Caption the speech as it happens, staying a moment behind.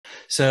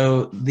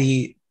So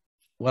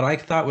what I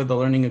thought with the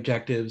learning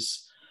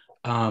objectives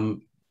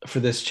for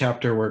this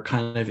chapter were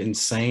kind of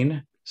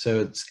insane.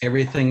 So it's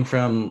everything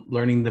from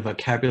learning the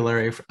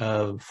vocabulary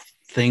of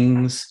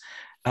things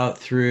out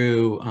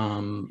through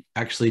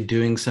actually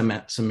doing some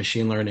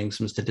machine learning,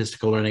 some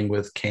statistical learning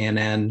with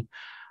KNN.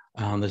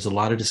 There's a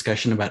lot of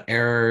discussion about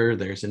error.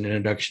 There's an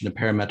introduction to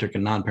parametric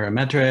and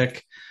non-parametric.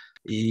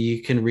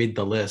 You can read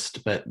the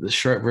list, but the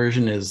short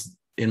version is,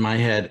 in my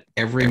head,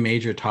 every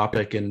major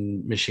topic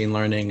in machine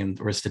learning and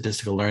or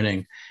statistical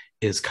learning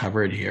is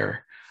covered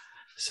here.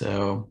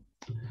 So,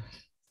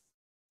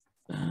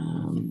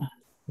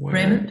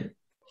 Raymond?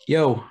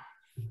 Yo.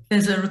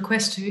 There's a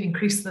request to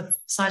increase the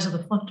size of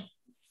the font.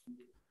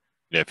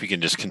 Yeah, if you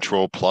can just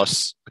control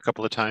plus a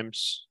couple of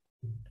times.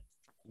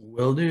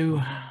 Will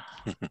do.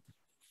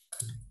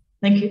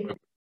 Thank you.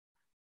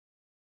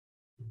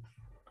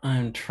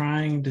 I'm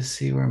trying to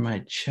see where my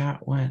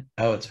chat went.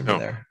 Oh, it's over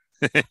there.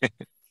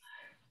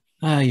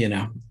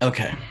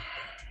 Okay.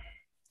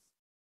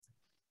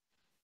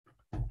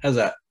 How's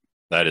that?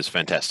 That is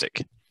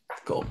fantastic.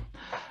 Cool.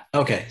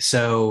 Okay,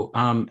 so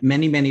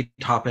many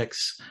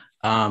topics.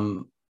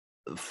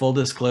 Full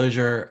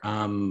disclosure,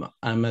 I'm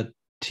a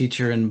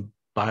teacher in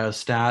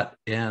biostat,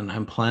 and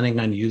I'm planning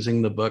on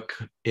using the book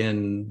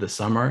in the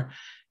summer.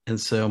 And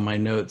so my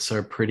notes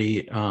are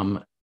pretty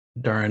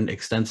darn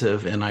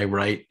extensive, and I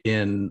write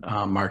in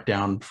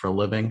Markdown for a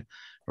living,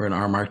 or in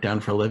R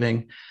Markdown for a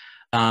living.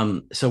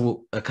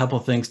 So a couple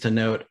things to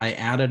note. I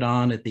added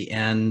on at the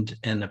end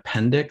an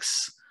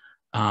appendix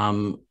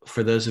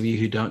for those of you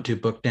who don't do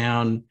book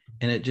down,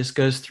 and it just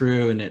goes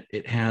through and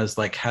it has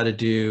like how to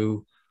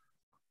do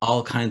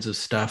all kinds of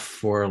stuff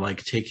for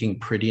like taking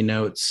pretty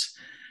notes.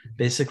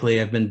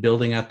 Basically, I've been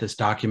building up this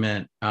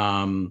document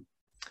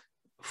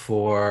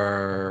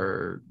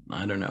for,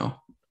 I don't know,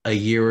 a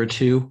year or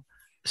two.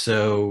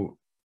 So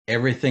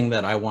everything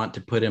that I want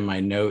to put in my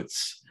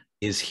notes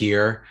is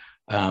here.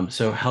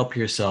 So help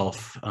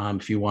yourself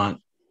if you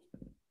want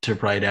to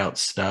write out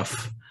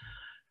stuff.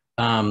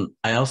 I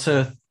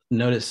also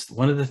noticed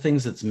one of the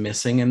things that's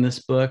missing in this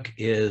book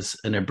is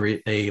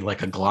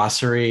like a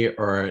glossary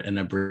or an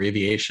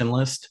abbreviation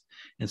list.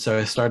 And so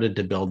I started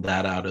to build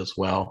that out as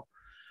well.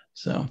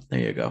 So there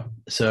you go.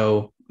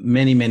 So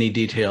many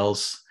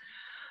details.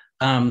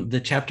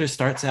 The chapter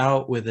starts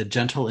out with a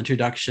gentle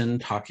introduction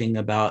talking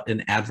about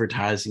an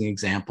advertising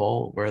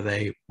example where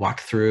they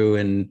walk through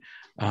and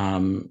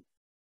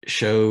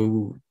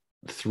show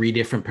 3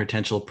 different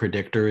potential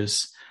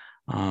predictors.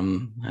 I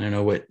don't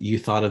know what you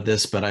thought of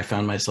this, but I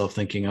found myself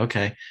thinking,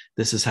 okay,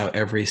 this is how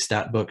every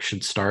stat book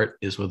should start,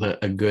 is with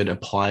a good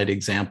applied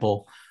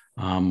example.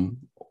 And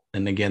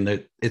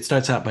again, it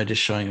starts out by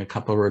just showing a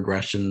couple of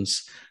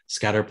regressions,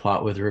 scatter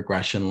plot with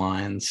regression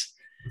lines,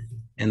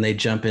 and they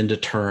jump into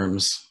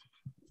terms.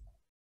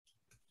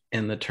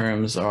 And the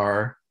terms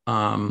are,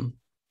 I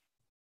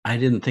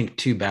didn't think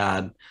too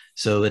bad.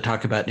 So they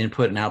talk about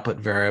input and output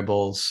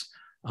variables,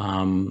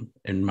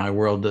 in my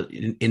world,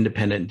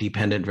 independent,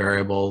 dependent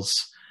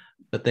variables,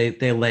 but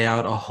they lay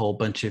out a whole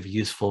bunch of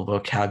useful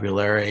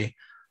vocabulary.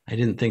 I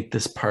didn't think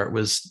this part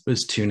was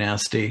too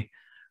nasty.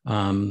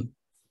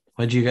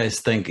 What do you guys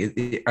think?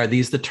 Are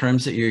these the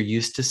terms that you're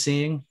used to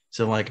seeing?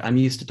 So like, I'm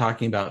used to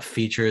talking about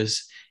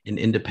features in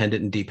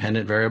independent and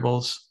dependent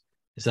variables.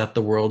 Is that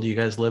the world you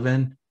guys live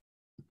in?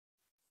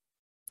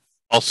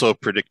 Also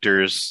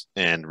predictors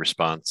and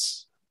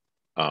response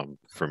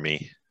for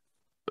me.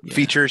 Yeah.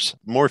 Features,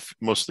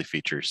 mostly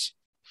features.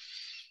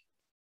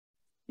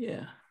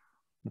 Yeah.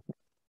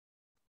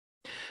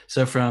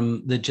 So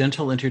from the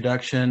gentle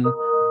introduction,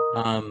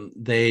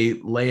 they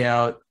lay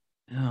out,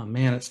 oh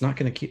man, it's not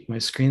going to keep my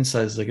screen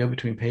size as I go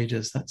between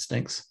pages. That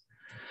stinks.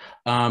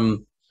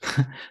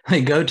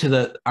 They go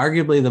to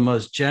arguably the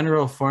most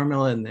general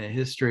formula in the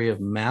history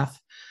of math,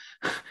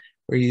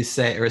 where you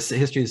say, or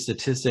history of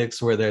statistics,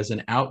 where there's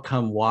an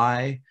outcome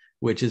Y,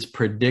 which is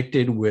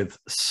predicted with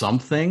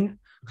something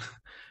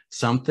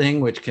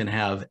which can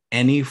have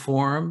any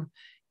form,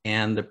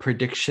 and the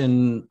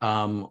prediction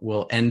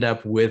will end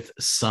up with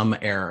some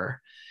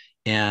error.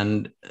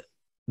 And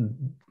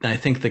I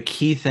think the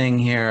key thing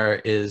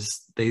here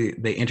is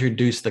they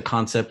introduce the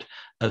concept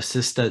of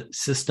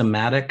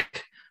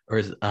systematic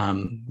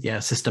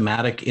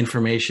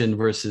information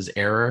versus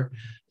error.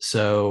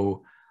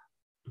 So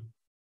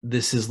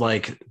this is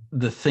like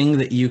the thing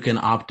that you can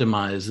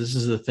optimize. This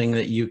is the thing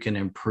that you can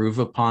improve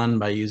upon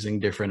by using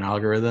different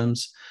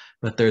algorithms,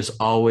 but there's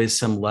always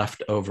some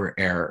leftover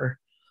error.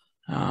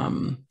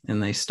 And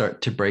they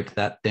start to break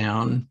that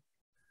down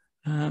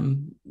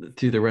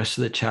through the rest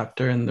of the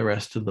chapter and the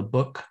rest of the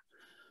book.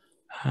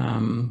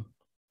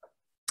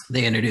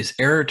 They introduce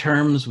error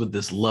terms with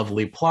this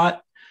lovely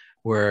plot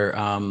where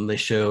they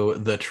show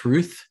the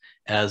truth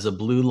as a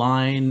blue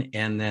line,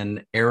 and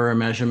then error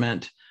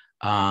measurement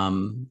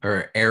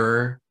or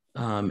error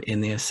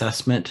in the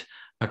assessment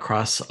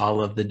across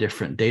all of the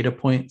different data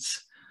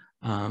points.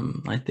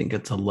 I think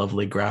it's a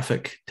lovely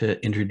graphic to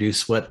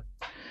introduce what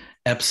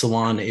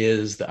epsilon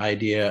is, the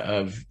idea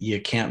of you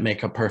can't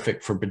make a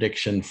perfect for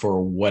prediction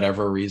for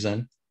whatever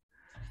reason.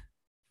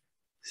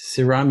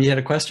 Siram, you had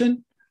a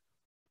question?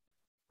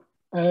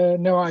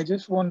 No, I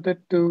just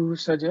wanted to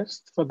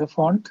suggest for the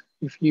font,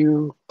 if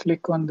you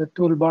click on the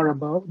toolbar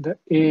above, the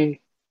A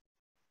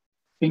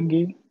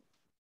thingy,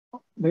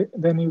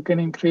 then you can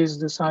increase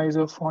the size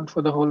of font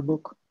for the whole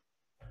book.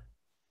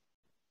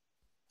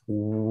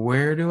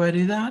 Where do I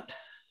do that?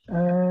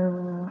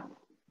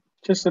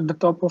 Just at the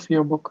top of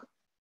your book,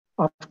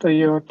 after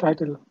your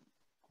title.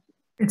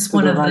 It's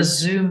one of the right.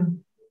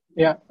 Zoom.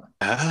 Yeah.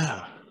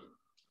 Ah,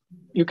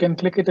 You can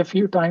click it a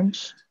few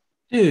times.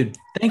 Dude,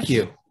 thank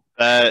you.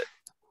 that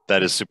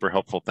is super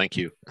helpful. Thank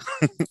you.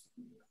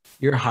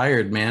 You're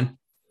hired, man.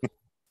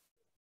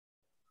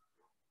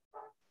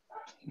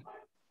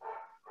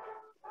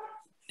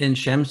 And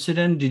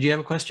Shamsuddin, did you have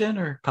a question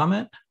or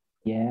comment?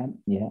 Yeah.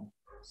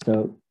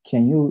 So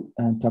can you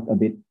talk a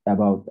bit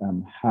about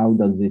how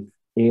does this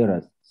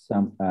errors,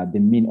 the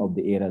mean of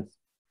the errors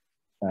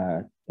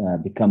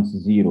becomes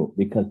zero?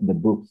 Because the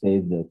book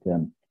says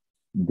that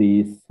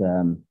these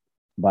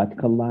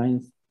vertical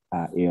lines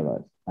are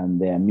errors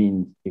and their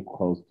means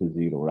equals to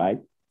zero,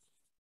 right?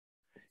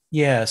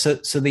 Yeah.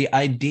 So the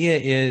idea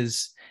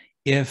is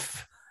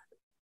if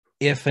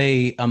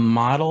a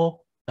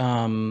model,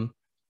 I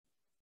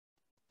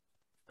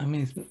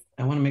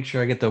want to make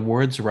sure I get the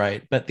words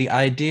right, but the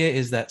idea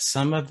is that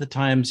some of the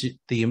times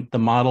the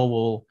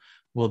model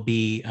will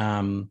be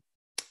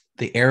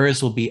the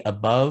errors will be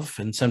above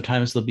and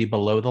sometimes they'll be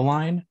below the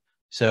line.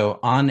 So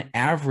on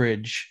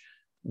average,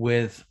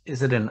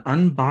 is it an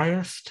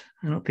unbiased?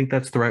 I don't think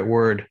that's the right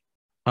word.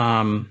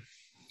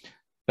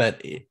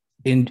 But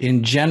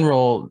in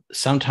general,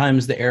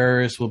 sometimes the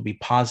errors will be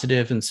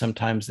positive and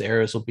sometimes the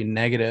errors will be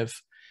negative.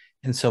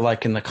 And so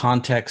like in the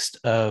context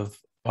of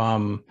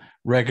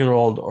regular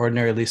old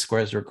ordinary least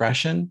squares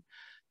regression,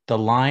 the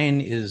line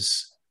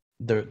is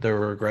the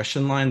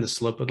regression line, the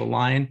slope of the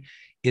line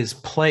is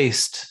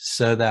placed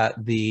so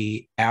that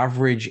the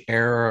average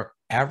error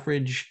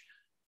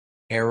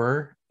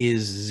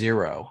is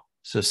zero.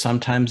 So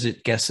sometimes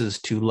it guesses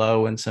too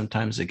low and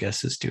sometimes it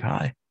guesses too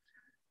high.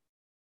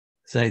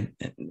 Is there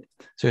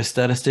a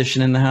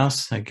statistician in the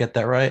house? I get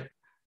that right?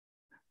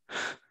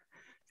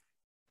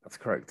 That's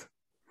correct.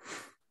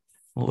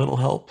 A little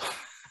help.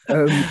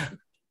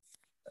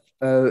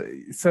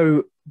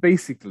 So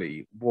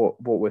basically,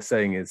 what we're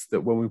saying is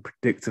that when we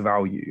predict a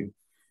value,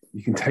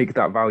 you can take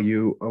that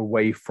value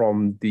away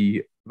from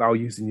the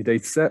values in your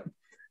data set,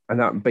 and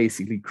that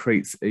basically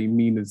creates a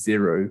mean of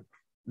zero,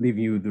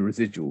 leaving you with the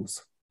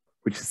residuals,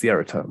 which is the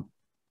error term.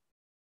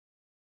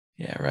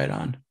 Yeah, right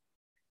on.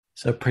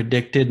 So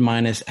predicted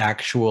minus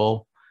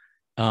actual,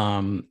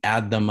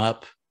 add them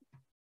up,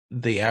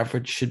 the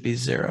average should be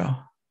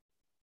zero.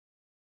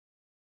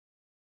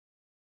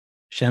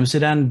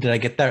 Shamsuddin, did I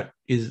get that?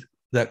 Is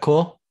that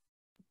cool?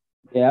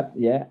 Yep,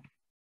 yeah.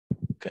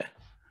 Okay.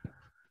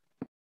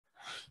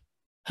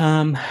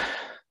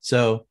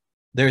 So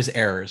there's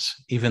errors,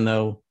 even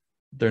though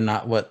they're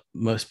not what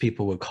most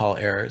people would call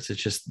errors.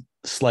 It's just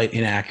slight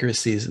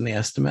inaccuracies in the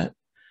estimate.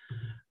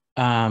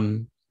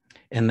 And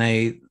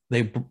they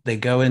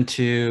go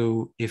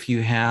into, if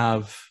you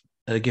have,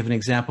 give an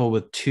example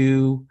with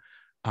two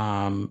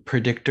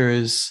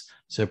predictors.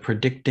 So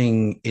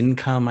predicting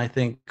income, I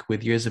think,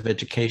 with years of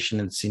education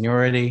and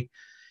seniority.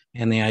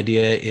 And the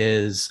idea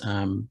is,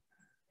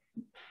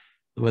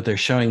 what they're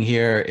showing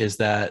here is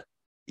that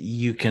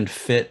you can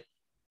fit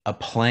a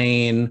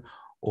plane,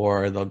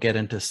 or they'll get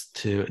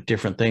into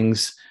different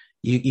things.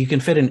 You can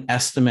fit an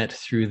estimate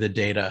through the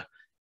data,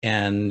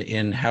 and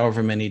in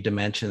however many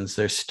dimensions,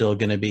 there's still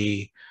going to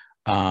be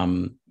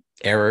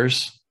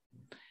errors.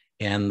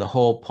 And the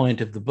whole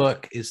point of the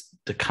book is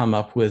to come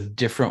up with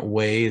different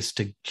ways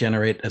to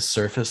generate a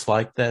surface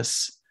like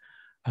this.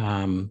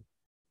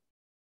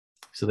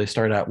 So they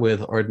start out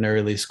with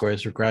ordinary least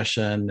squares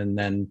regression, and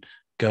then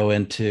go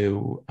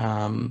into,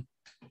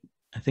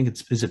 I think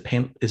is it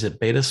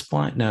beta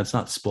spline? No, it's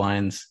not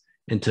splines,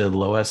 into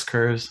low S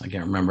curves. I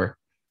can't remember.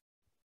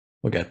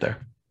 We'll get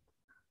there.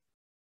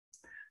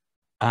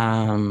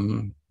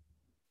 Talk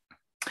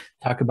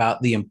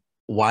about the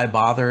why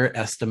bother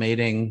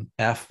estimating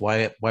f,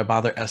 why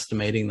bother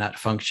estimating that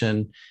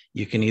function.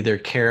 You can either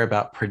care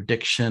about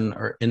prediction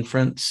or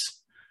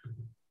inference.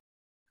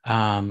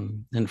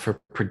 And for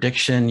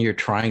prediction, you're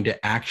trying to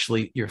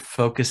you're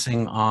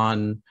focusing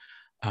on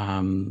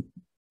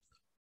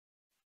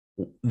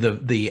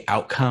the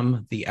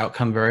outcome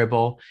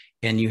variable,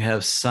 and you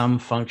have some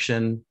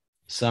function,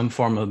 some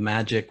form of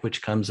magic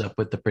which comes up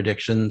with the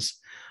predictions.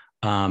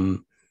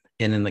 And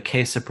in the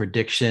case of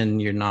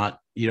prediction, you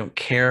don't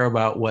care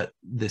about what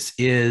this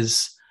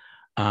is.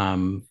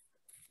 You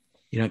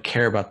don't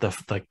care about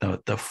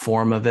the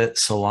form of it,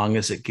 so long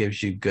as it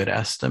gives you good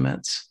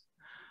estimates.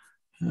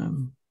 I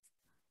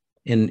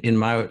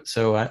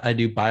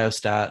do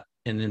biostat,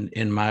 and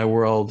in my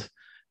world,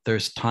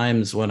 there's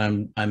times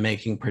when I'm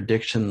making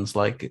predictions,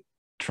 like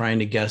trying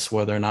to guess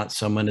whether or not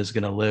someone is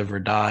going to live or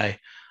die.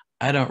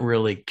 I don't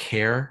really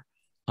care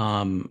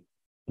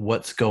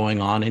what's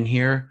going on in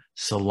here,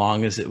 so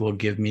long as it will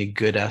give me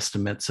good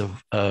estimates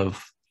of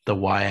the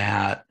y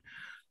hat.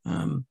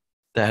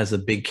 that has a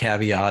big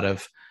caveat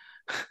of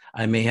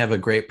I may have a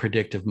great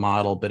predictive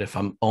model, but if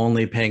I'm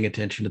only paying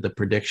attention to the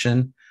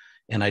prediction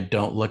and I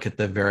don't look at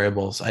the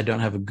variables, I don't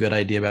have a good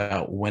idea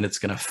about when it's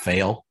going to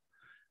fail.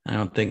 I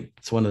don't think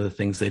it's one of the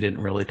things they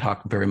didn't really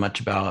talk very much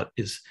about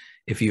is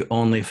if you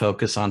only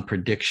focus on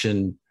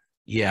prediction,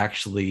 you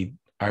actually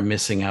are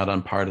missing out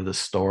on part of the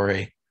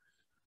story.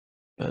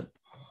 But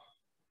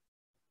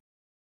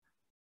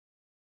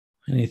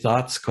any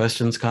thoughts,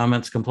 questions,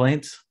 comments,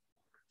 complaints?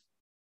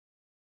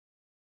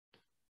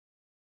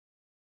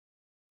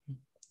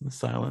 The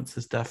silence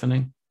is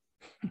deafening.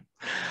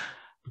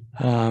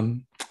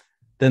 Then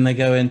they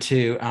go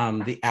into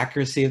the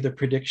accuracy of the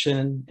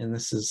prediction. And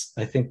this is,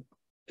 I think,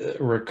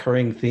 a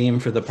recurring theme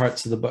for the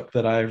parts of the book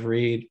that I've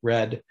read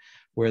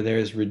where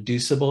there's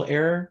reducible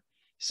error.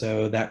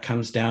 So that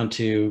comes down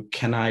to,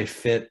 can I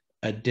fit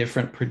a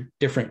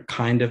different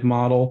kind of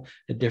model,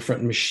 a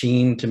different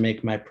machine to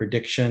make my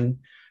prediction?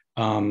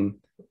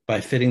 By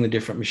fitting the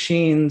different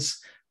machines,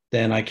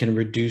 then I can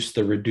reduce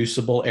the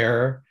reducible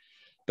error.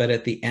 But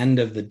at the end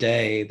of the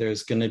day,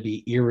 there's going to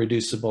be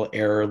irreducible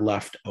error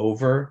left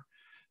over.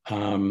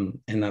 And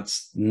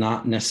that's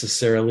not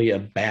necessarily a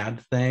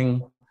bad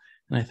thing.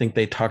 And I think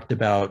they talked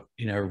about,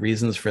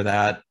 reasons for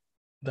that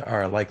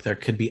are like there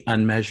could be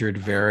unmeasured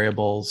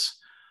variables,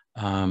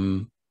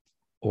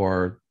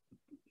 or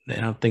I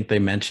don't think they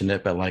mentioned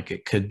it, but like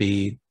it could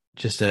be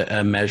just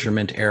a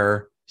measurement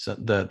error. So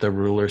the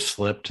ruler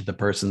slipped, the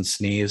person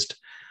sneezed,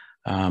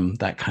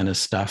 that kind of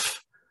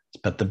stuff.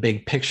 But the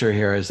big picture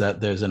here is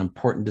that there's an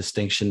important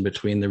distinction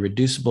between the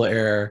reducible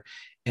error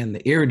and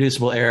the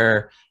irreducible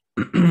error,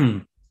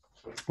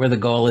 where the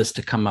goal is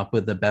to come up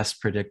with the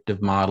best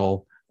predictive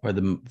model or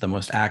the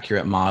most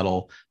accurate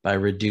model by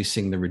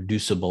reducing the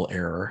reducible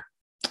error.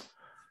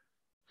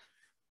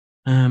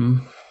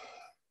 And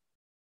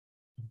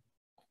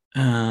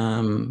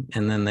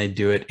then they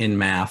do it in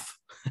math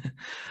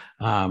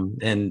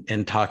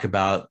and talk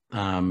about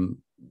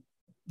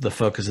the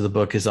focus of the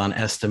book is on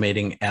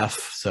estimating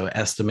F. So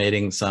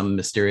estimating some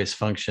mysterious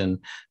function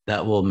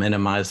that will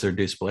minimize the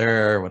reducible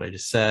error, what I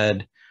just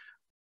said.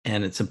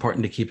 And it's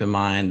important to keep in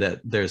mind that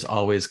there's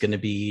always going to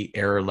be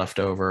error left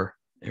over.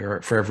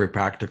 For every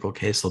practical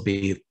case, there'll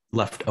be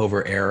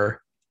leftover error.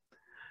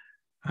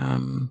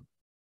 And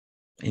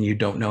you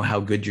don't know how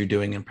good you're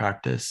doing in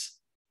practice.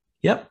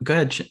 Yep, go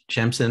ahead,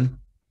 Shamsuddin.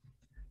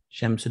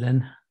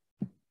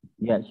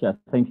 Yeah, sure.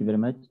 Thank you very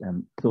much.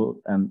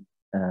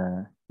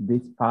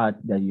 This part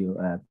that you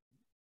are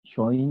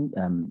showing,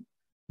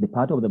 the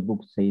part of the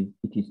book says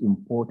it is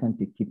important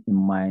to keep in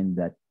mind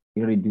that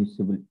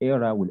irreducible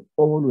error will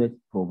always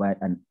provide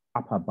an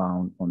upper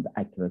bound on the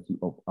accuracy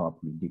of our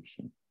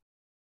prediction.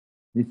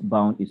 This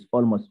bound is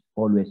almost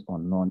always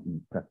unknown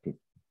in practice.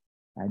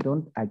 I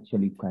don't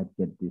actually quite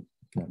get this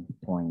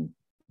point.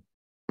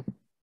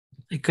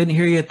 I couldn't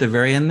hear you at the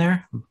very end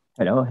there.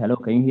 Hello,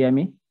 can you hear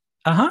me?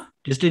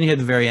 Just didn't hear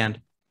the very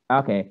end.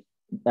 Okay.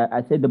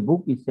 I said the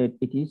book is said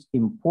it is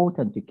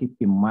important to keep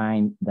in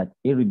mind that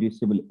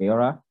irreducible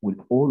error will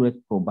always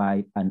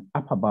provide an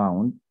upper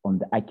bound on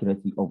the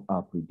accuracy of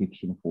our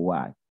prediction for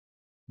Y.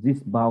 This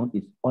bound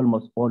is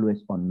almost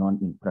always unknown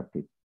in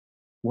practice.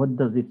 What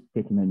does this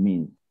statement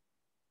mean?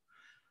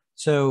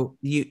 So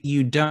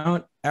you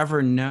don't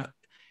ever know,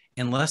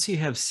 unless you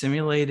have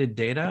simulated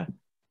data,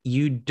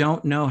 you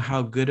don't know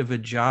how good of a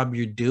job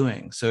you're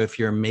doing. So if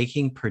you're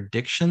making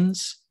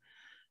predictions,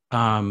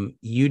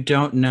 you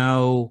don't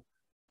know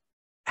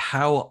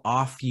how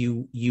off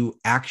you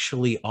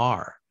actually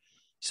are.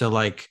 So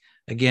like,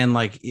 again,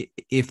 like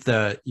if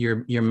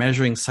you're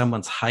measuring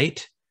someone's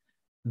height,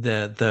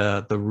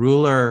 the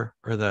ruler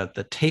or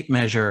the tape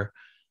measure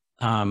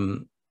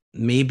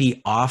may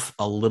be off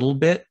a little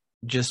bit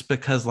just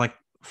because like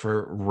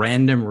for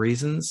random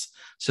reasons.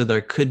 So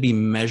there could be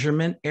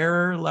measurement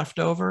error left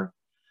over.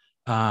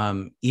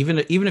 Even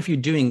if you're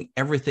doing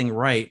everything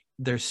right,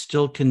 there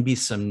still can be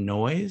some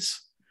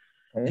noise.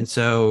 Okay. And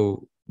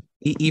so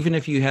even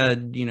if you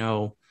had,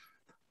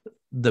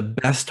 the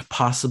best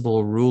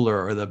possible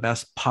ruler or the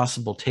best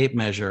possible tape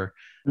measure,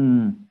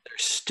 there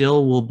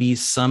still will be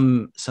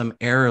some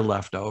error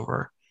left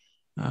over.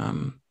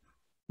 Okay.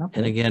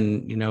 And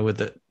again,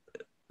 with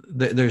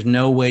there's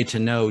no way to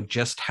know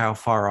just how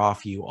far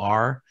off you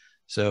are.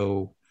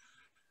 So,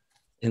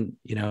 and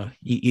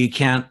you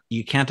can't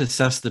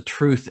assess the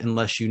truth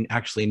unless you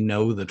actually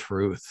know the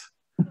truth.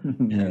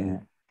 Yeah.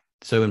 And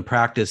so in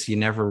practice, you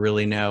never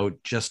really know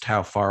just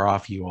how far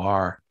off you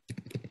are.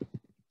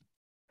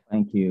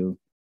 Thank you.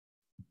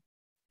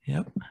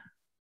 Yep.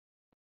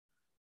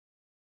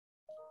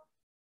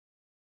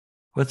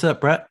 What's up,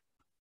 Brett?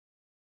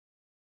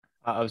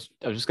 I was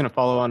just going to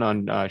follow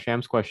on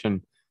Sham's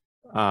question.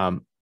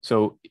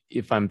 So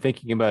if I'm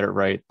thinking about it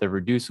right, the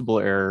reducible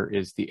error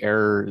is the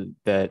error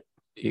that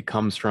it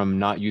comes from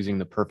not using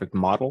the perfect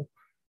model.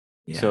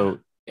 Yeah. So,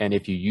 and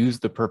if you use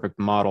the perfect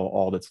model,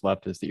 all that's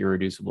left is the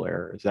irreducible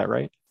error. Is that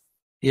right?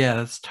 Yeah,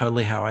 that's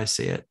totally how I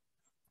see it.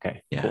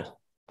 Okay, yeah. Cool.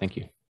 Thank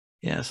you.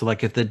 Yeah, so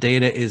like if the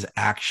data is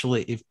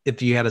actually,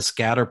 if you had a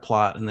scatter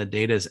plot and the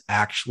data is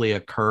actually a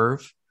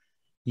curve,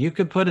 you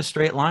could put a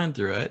straight line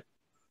through it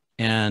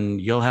and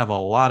you'll have a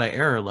lot of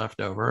error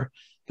left over.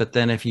 But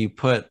then if you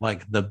put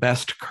like the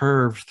best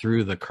curve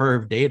through the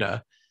curve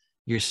data,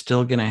 you're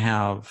still going to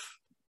have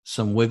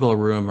some wiggle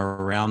room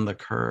around the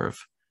curve.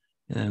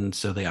 And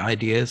so the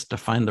idea is to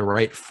find the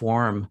right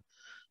form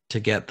to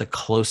get the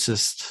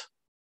closest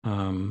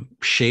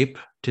shape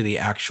to the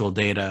actual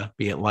data,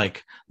 be it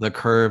like the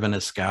curve in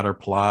a scatter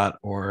plot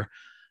or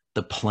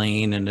the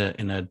plane in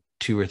a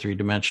 2 or 3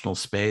 dimensional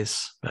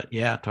space. But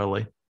yeah,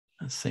 totally.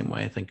 That's the same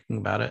way of thinking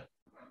about it.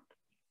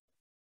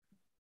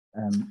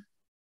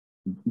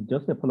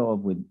 Just a follow up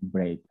with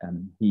Brett,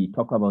 he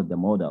talked about the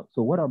model.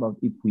 So what about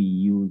if we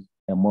use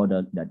a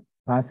model that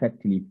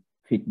perfectly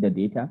fit the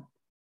data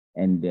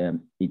and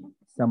it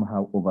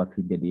somehow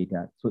overfit the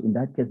data? So in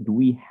that case, do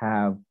we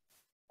have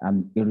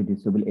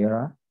irreducible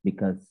error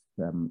because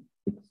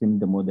it seems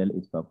the model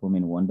is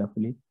performing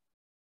wonderfully?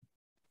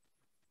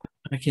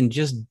 I can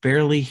just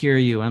barely hear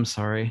you. I'm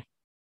sorry.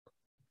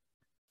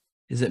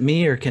 Is it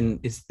me or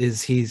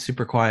is he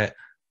super quiet?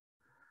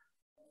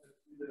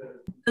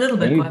 A little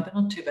bit quiet, but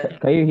not too bad.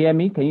 Can you hear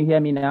me? Can you hear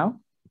me now?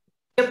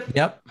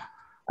 Yep.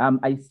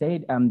 I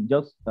said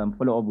just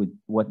follow up with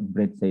what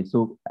Brett said.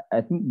 So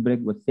I think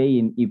Brett was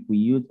saying if we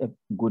use a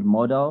good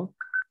model,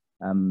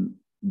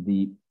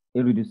 the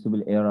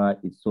irreducible error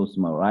is so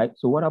small, right?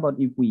 So what about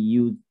if we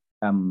use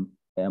a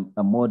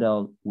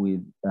model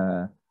with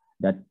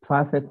that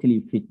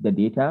perfectly fit the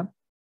data?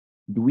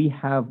 Do we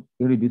have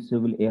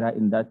irreducible error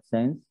in that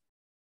sense?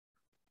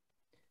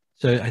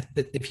 So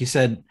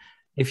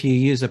if you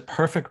use a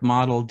perfect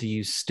model, do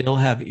you still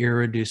have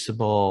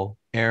irreducible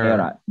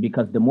error?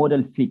 Because the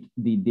model fits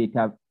the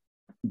data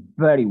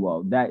very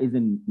well. That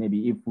isn't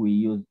maybe if we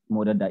use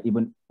model that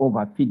even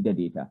overfit the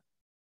data.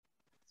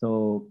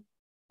 So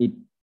it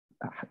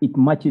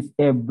matches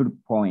every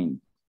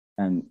point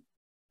and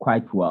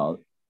quite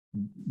well.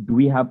 Do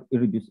we have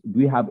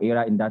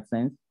error in that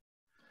sense?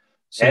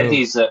 So, that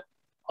is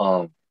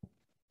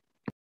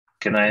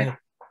can I?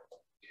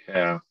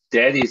 Yeah,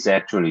 that is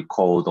actually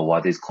called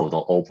what is called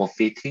the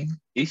overfitting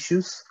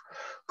issues,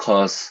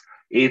 because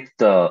if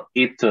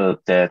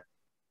that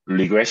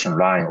regression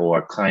line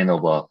or kind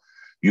of a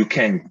you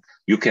can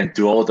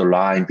draw the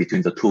line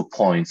between the 2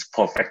 points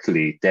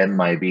perfectly, then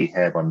might be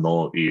have a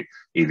no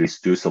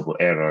irreducible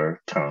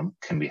error term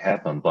can be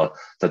happen. But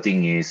the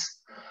thing is,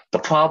 the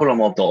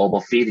problem of the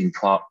overfitting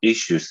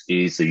issues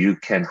is you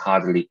can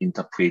hardly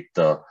interpret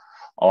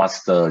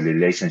what's the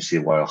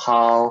relationship or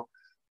how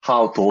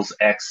those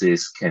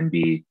axes can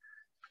be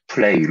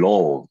play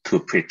role to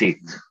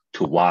predict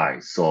to y.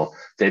 So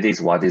that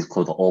is what is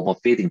called the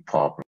overfitting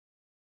problem.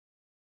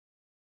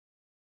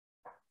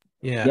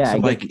 Yeah. So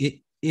like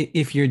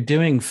if you're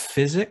doing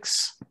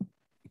physics,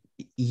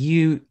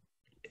 you're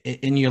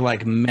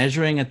like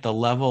measuring at the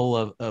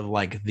level of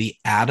like the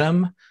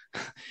atom,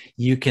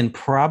 you can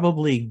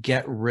probably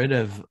get rid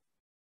of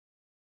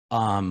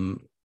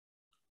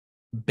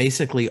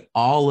basically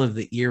all of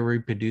the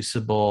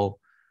irreproducible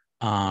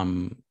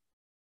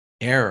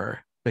error,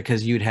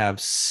 because you'd have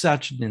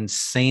such an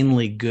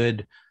insanely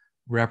good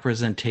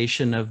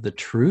representation of the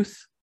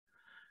truth.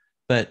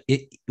 But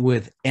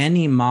with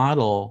any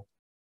model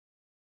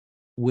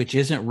which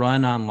isn't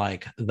run on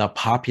like the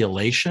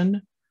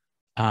population,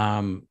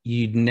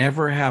 you'd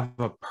never have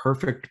a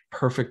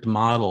perfect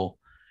model,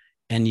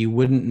 and you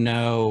wouldn't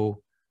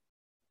know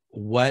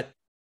what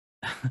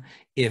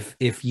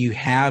if you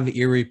have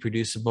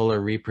irreproducible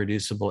or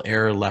reproducible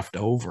error left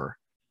over.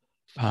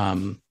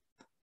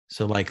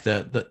 So like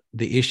the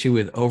issue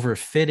with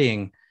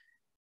overfitting,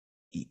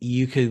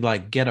 you could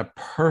like get a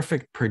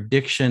perfect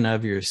prediction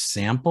of your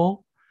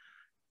sample,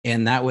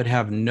 and that would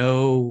have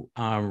no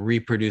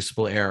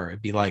reproducible error.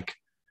 It'd be like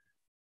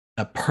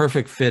a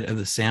perfect fit of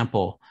the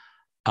sample.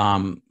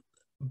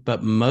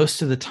 But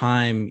most of the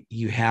time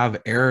you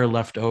have error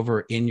left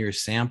over in your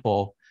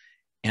sample,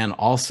 and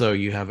also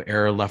you have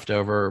error left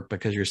over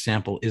because your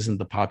sample isn't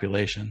the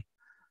population.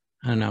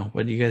 I don't know.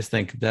 What do you guys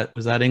think?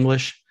 Was that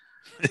English?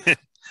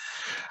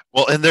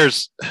 Well, and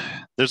there's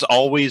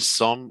always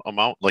some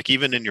amount, like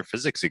even in your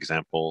physics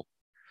example,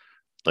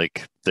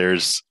 like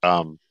there's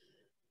Heisenberg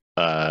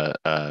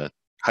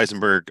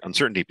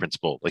uncertainty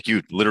principle. Like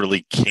you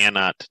literally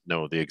cannot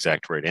know the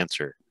exact right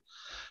answer.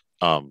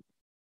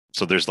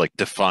 So there's like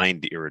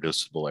defined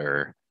irreducible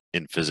error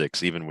in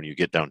physics. Even when you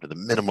get down to the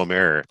minimum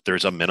error,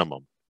 there's a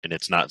minimum and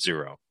it's not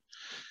zero.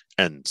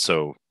 And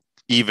so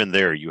even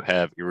there you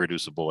have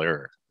irreducible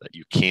error that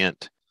you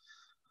can't,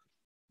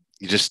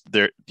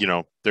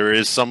 there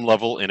is some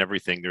level in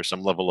everything. There's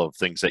some level of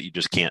things that you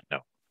just can't know.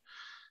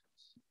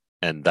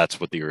 And that's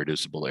what the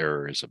irreducible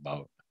error is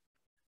about.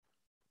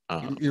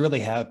 You really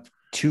have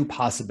two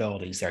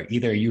possibilities there.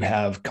 Either you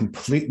have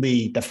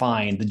completely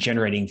defined the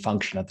generating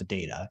function of the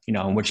data,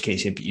 in which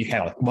case if you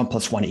have like 1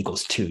 + 1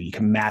 = 2, you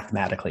can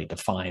mathematically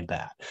define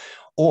that.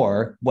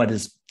 Or what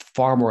is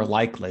far more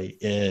likely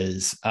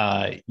is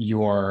you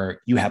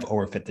have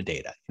overfit the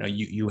data.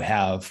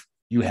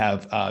 You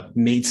have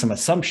made some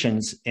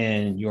assumptions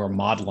in your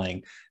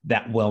modeling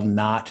that will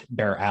not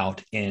bear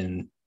out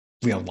in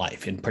real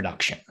life, in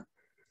production.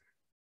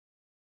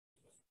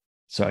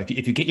 So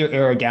if you get your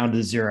error down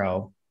to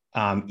 0,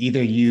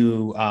 either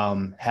you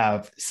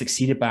have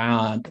succeeded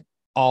beyond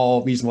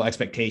all reasonable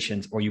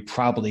expectations, or you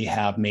probably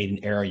have made an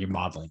error in your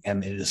modeling,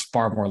 and it is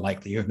far more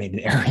likely you have made an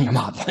error in your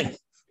modeling.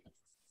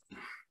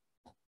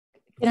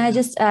 Can I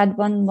just add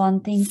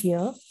one thing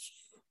here?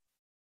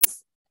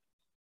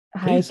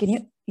 Hi, Please. can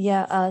you?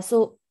 Yeah.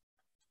 So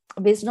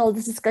based on all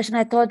this discussion,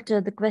 I thought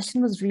the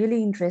question was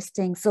really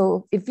interesting.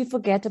 So if we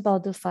forget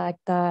about the fact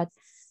that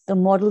the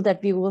model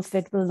that we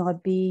overfit will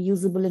not be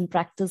usable in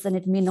practice and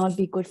it may not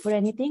be good for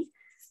anything,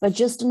 but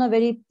just on a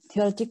very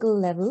theoretical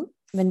level,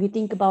 when we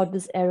think about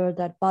this error,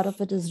 that part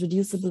of it is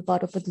reducible,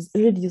 part of it is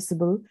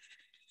irreducible,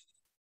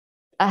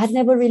 I had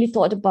never really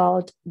thought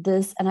about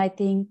this. And I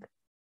think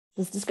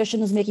this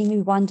discussion is making me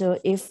wonder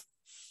if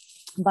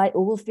by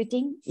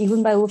overfitting,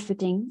 even by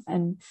overfitting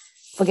and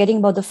forgetting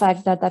about the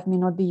fact that that may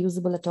not be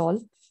usable at all,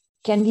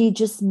 can we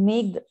just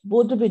make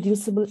both the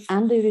reducible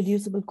and the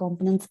irreducible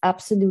components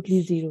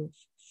absolutely 0?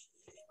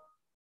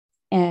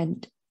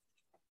 And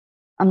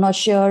I'm not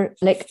sure,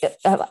 like,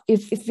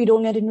 if we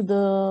don't get into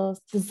the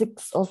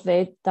physics of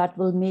it, that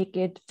will make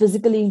it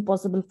physically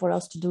impossible for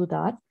us to do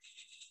that.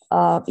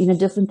 In a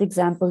different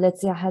example,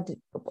 let's say I had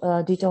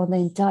data on the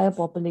entire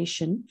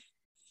population.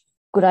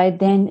 Could I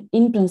then,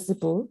 in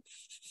principle,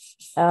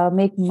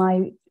 make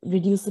my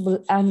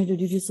reducible and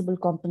irreducible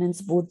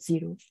components both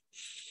 0?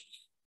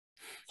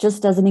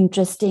 Just as an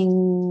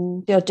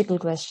interesting theoretical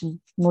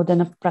question, more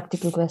than a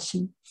practical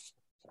question.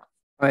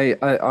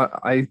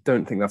 I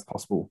don't think that's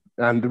possible.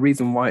 And the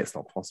reason why it's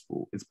not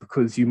possible is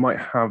because you might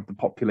have the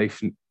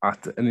population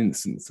at an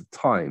instance of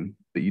time,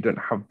 but you don't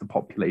have the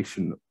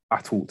population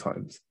at all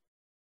times.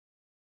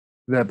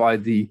 Thereby,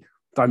 the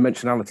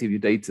dimensionality of your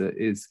data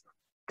is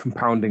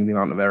compounding the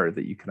amount of error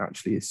that you can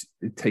actually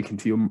take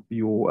into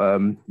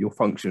your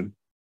function.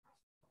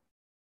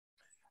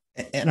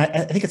 And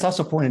I think it's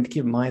also important to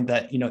keep in mind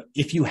that,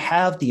 if you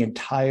have the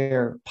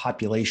entire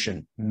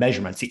population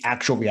measurements, the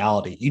actual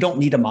reality, you don't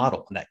need a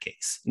model in that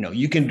case.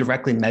 You can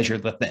directly measure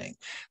the thing.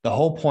 The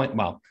whole point,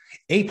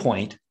 a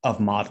point of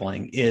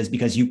modeling is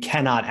because you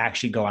cannot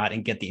actually go out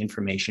and get the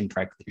information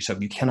directly. So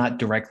you cannot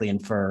directly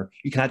infer,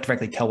 you cannot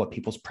directly tell what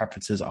people's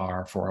preferences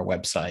are for a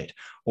website,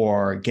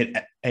 or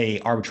get a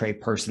arbitrary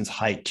person's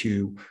height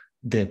to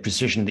the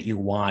precision that you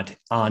want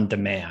on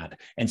demand.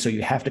 And so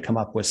you have to come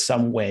up with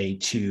some way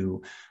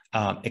to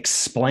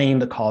explain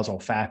the causal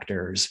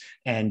factors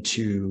and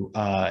to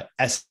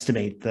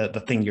estimate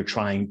the thing you're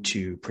trying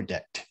to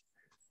predict.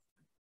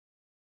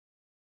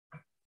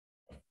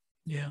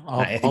 Yeah,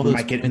 I think we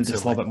might get into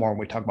this a little bit more when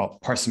we talk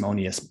about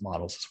parsimonious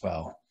models as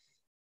well.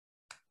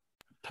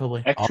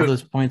 Totally. Actually, all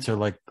those points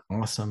are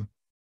awesome.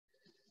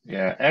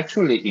 Yeah,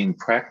 actually in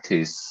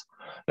practice,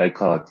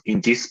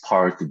 in this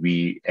part,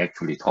 we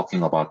actually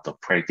talking about the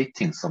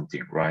predicting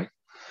something, right?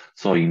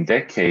 So in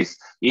that case,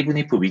 even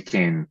if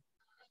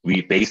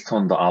we based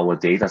on our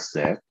data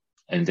set,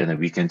 and then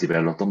we can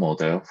develop the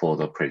model for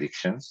the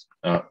predictions,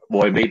 or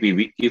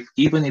maybe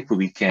even if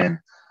we can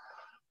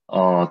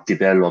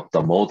develop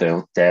the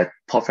model that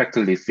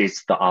perfectly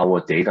fits our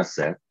data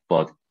set,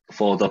 but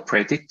for the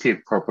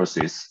predictive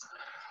purposes,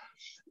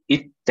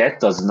 that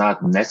does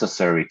not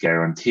necessarily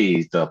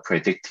guarantee the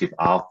predictive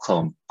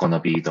outcome gonna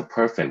be the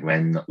perfect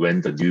when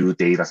the new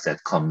data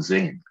set comes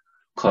in,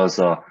 because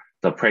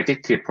the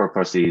predictive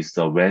purpose is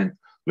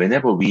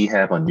whenever we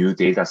have a new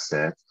data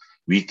set,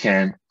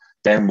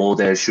 that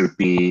model should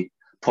be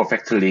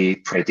perfectly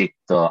predict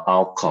the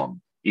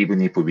outcome,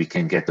 even if we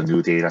can get the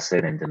new data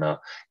set and then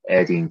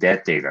adding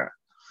that data.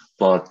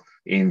 But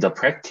in the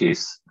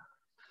practice,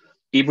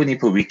 even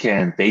if we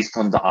can, based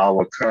on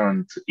our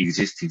current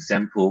existing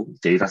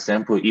data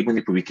sample, even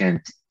if we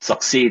can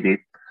succeed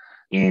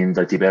in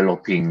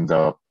developing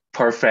the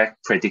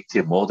perfect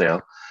predictive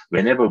model,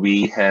 whenever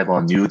we have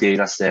a new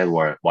data set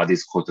or what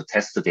is called the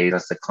test data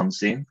set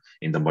comes in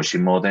the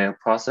machine model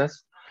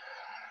process,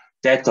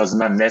 that does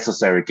not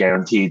necessarily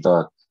guarantee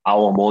that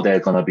our model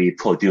is going to be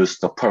produce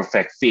the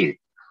perfect fit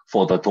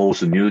for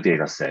those new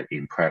data set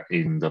in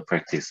the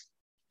practice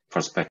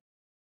perspective.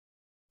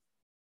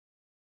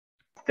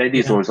 That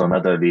is also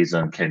another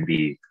reason can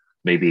be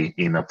maybe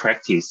in a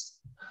practical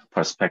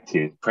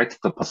perspective,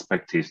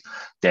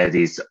 that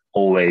is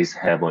always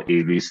have a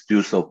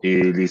irreducible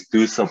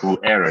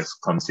errors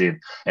comes in.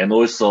 And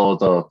also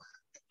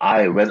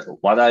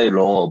what I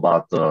know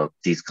about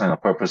these kind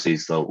of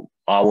purposes,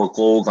 our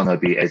goal gonna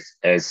be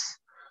as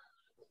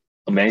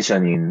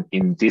mentioned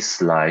in this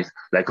slide,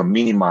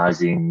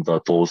 minimizing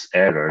those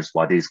errors,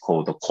 what is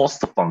called the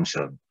cost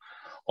function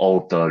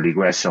of the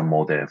regression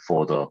model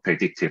for the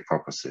predictive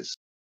purposes.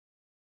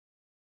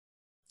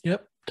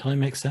 Yep, totally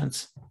makes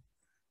sense.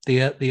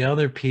 The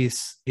other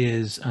piece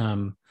is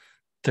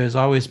there's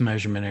always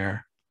measurement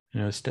error.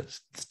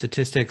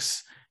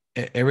 Statistics,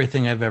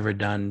 everything I've ever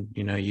done,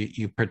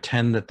 you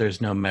pretend that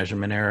there's no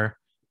measurement error,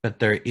 but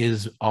there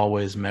is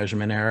always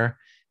measurement error.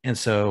 And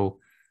so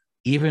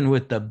even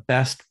with the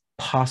best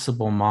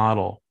possible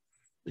model,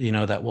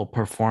 that will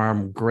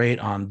perform great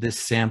on this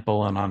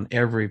sample and on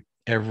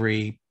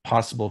every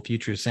possible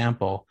future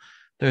sample,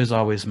 there's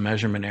always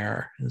measurement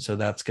error. And so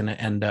that's going to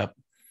end up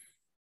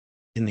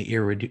in the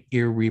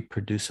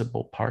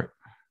irreproducible part.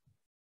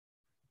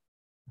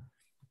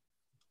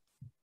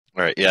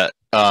 All right. Yeah.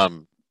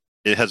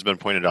 It has been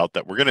pointed out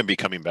that we're going to be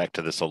coming back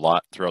to this a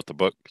lot throughout the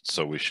book.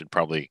 So we should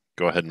probably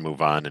go ahead and move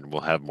on, and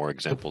we'll have more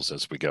examples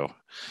as we go.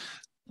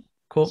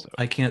 Cool. So,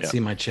 I can't see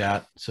my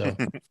chat, so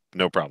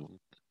no problem.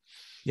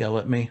 Yell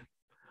at me.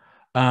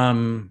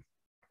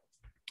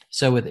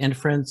 So with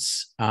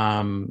inference,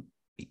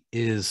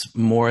 is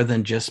more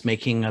than just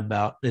thinking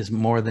about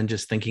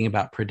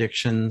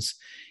predictions.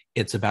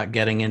 It's about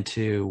getting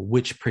into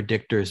which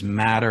predictors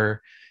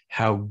matter,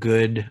 how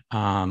good,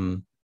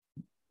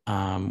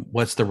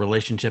 what's the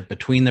relationship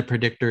between the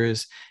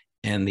predictors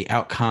and the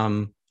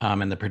outcome,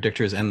 and the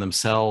predictors and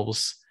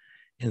themselves.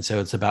 And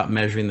so it's about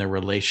measuring the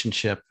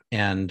relationship,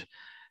 and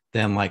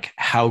then like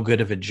how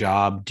good of a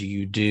job do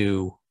you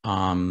do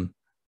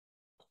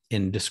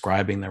in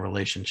describing the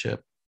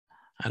relationship.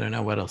 I don't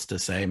know what else to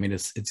say. I mean,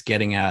 it's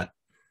getting at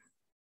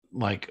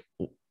like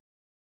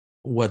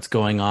what's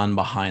going on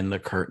behind the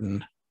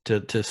curtain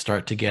to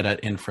start to get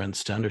at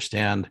inference, to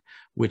understand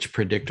which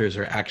predictors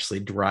are actually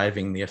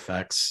driving the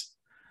effects.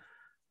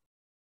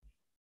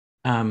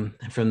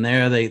 From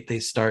there, they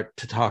start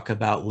to talk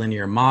about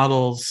linear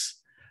models.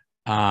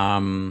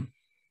 So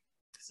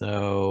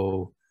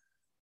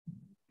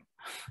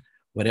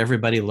what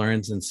everybody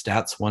learns in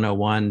Stats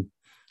 101,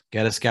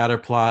 get a scatter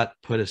plot,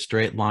 put a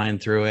straight line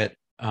through it,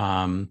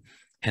 and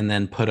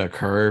then put a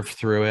curve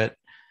through it,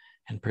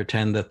 and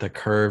pretend that the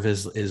curve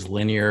is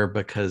linear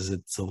because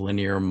it's a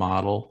linear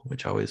model,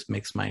 which always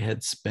makes my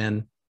head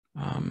spin.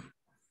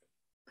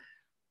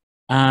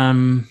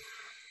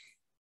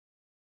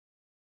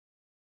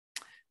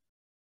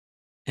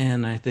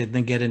 And I think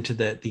they get into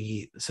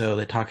so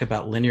they talk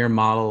about linear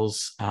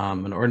models.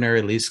 An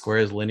ordinary least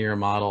squares linear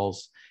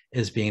models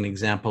is being an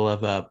example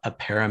of a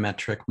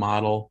parametric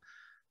model.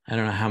 I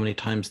don't know how many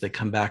times they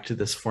come back to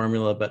this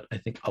formula, but I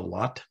think a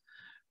lot.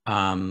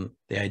 The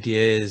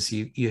idea is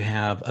you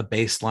have a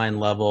baseline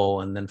level,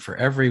 and then for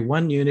every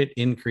 1 unit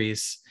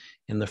increase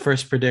in the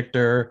first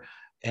predictor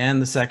and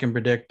the second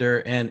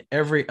predictor and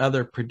every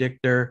other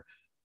predictor,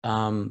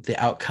 the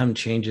outcome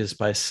changes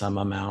by some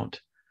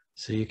amount.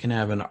 So you can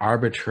have an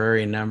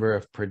arbitrary number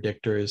of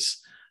predictors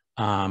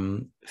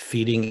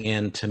feeding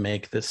in to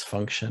make this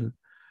function.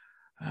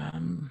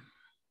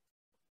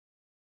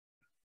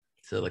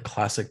 So the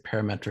classic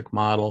parametric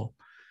model.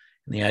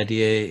 And the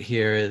idea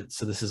here is,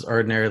 so this is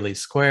ordinary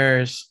least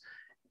squares,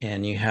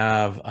 and you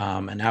have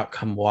an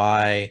outcome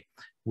y,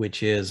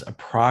 which is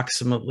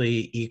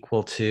approximately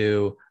equal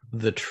to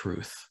the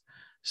truth.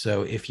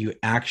 So if you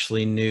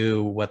actually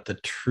knew what the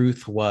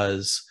truth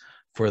was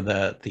for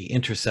the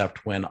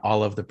intercept when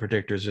all of the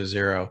predictors are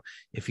 0,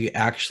 if you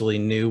actually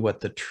knew what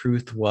the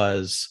truth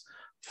was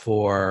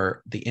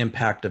for the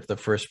impact of the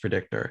first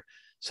predictor,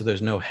 so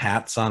there's no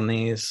hats on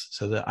these.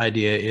 So the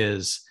idea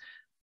is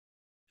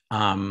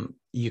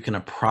you can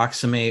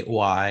approximate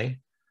y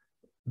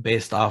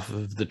based off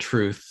of the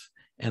truth.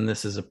 And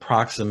this is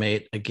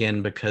approximate,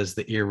 again, because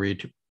the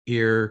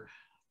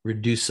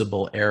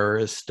irreducible error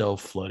is still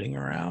floating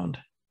around.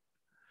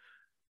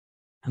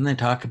 And they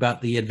talk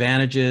about the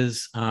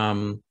advantages. I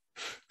don't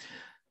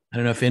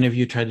know if any of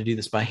you tried to do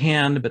this by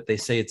hand, but they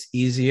say it's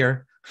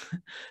easier.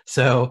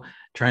 So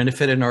trying to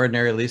fit an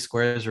ordinary least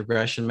squares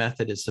regression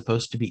method is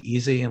supposed to be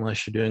easy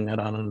unless you're doing it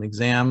on an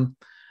exam.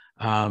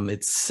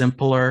 It's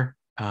simpler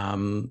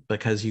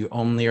because you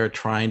only are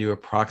trying to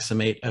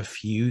approximate a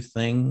few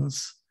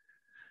things.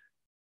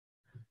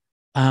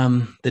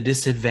 The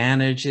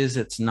disadvantage is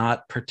it's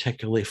not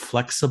particularly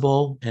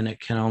flexible, and it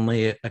can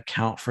only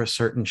account for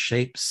certain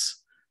shapes.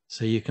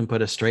 So you can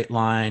put a straight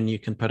line, you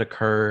can put a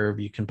curve,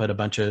 you can put a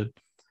bunch of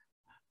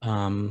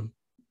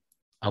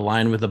a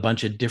line with a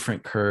bunch of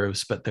different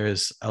curves, but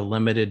there's a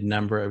limited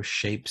number of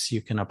shapes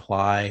you can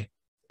apply.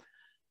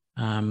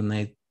 And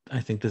I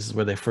think this is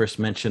where they first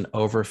mentioned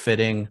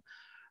overfitting,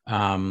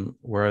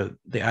 where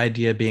the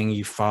idea being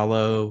you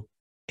follow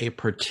a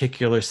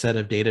particular set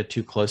of data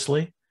too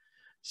closely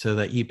so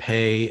that you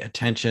pay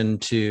attention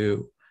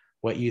to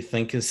what you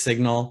think is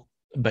signal,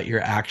 but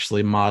you're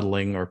actually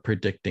modeling or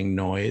predicting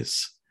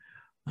noise.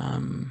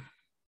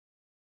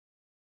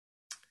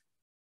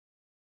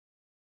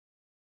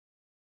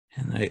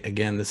 And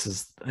again, this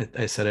is,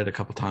 I said it a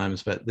couple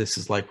times, but this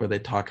is like where they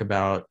talk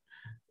about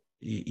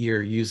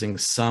you're using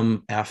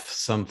some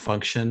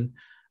function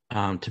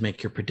to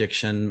make your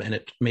prediction, and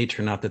it may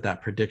turn out that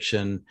that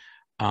prediction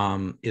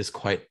is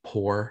quite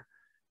poor.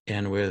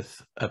 And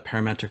with a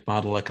parametric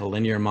model like a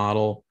linear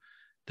model,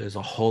 there's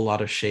a whole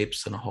lot of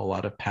shapes and a whole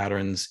lot of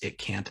patterns. It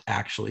can't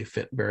actually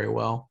fit very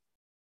well.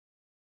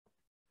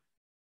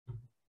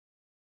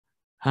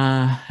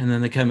 And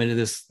then they come into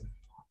this,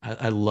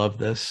 I love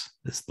this.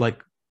 It's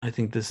like, I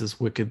think this is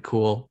wicked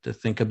cool to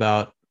think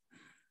about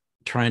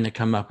trying to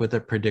come up with a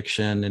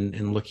prediction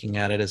and looking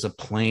at it as a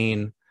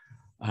plane.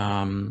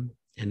 And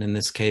in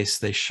this case,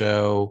 they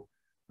show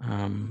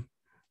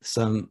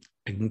some,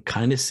 I can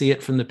kind of see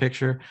it from the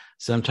picture.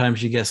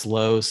 Sometimes you guess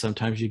low,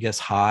 sometimes you guess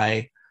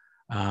high.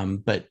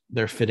 but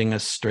they're fitting a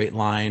straight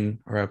line,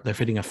 or they're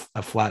fitting a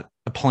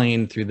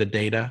plane through the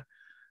data.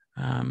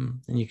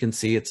 And you can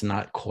see it's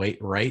not quite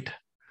right.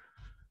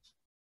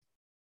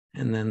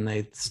 And then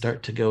they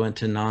start to go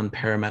into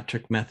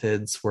non-parametric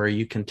methods where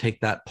you can take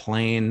that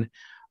plane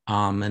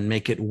and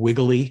make it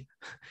wiggly.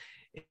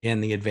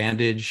 And the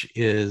advantage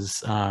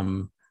is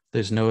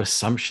there's no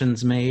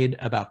assumptions made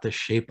about the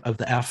shape of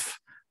the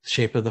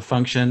shape of the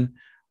function.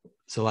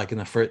 So like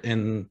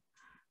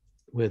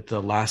with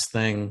the last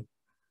thing,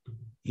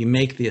 you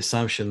make the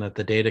assumption that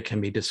the data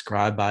can be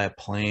described by a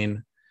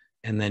plane,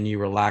 and then you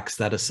relax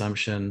that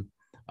assumption.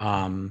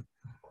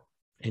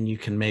 And you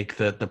can make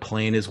the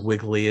plane as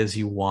wiggly as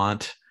you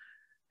want.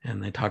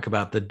 And they talk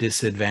about the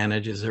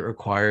disadvantages. It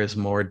requires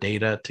more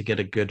data to get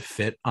a good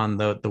fit on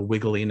the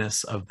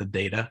wiggliness of the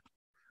data.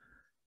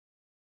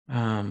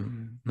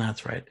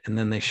 That's right. And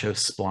then they show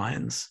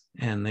splines,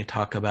 and they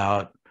talk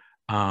about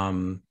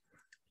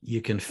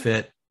you can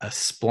fit a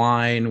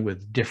spline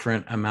with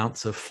different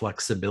amounts of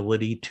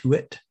flexibility to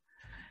it.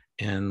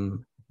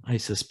 And I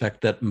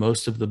suspect that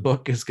most of the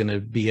book is going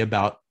to be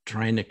about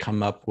trying to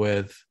come up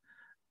with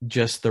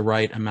just the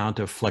right amount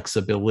of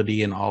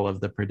flexibility in all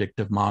of the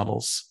predictive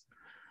models.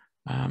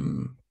 I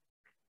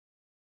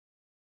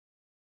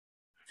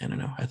don't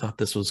know. I thought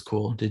this was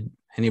cool. Has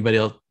anybody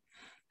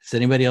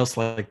else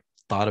like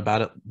thought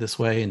about it this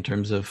way in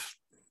terms of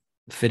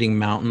fitting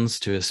mountains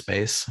to a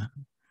space?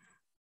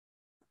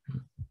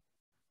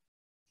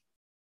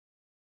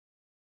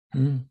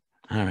 All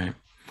right.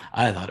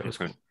 I thought it was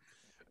cool.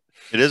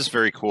 It is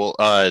very cool.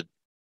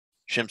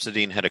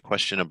 Shamsuddin had a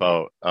question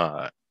about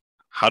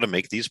how to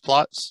make these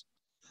plots.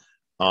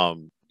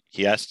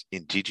 He asked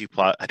in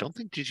ggplot. I don't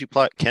think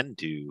ggplot can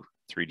do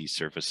 3D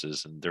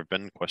surfaces, and there have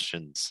been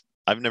questions.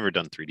 I've never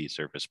done 3D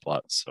surface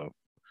plots, so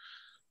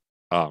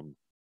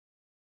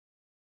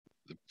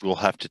we'll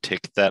have to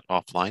take that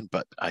offline,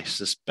 but I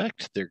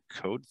suspect their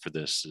code for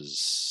this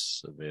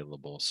is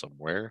available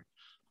somewhere,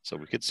 so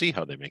we could see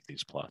how they make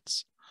these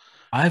plots.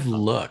 I've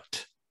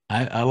looked.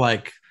 I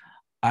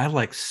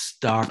like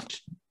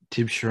stalked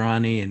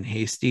Tibshirani and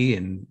Hastie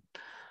and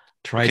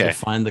tried to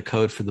find the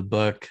code for the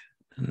book.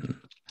 And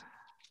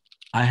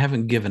I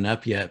haven't given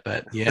up yet,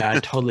 but yeah, I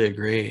totally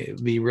agree.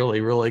 It'd be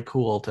really, really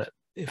cool to,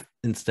 if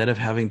instead of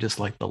having just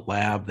like the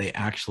lab, they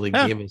actually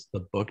gave us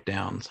the book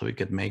down so we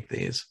could make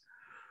these.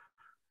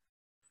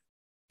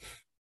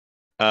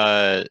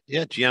 Yeah,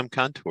 GM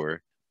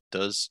Contour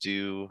does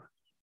do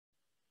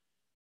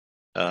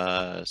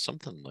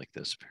something like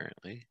this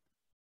apparently.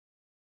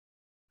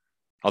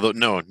 Although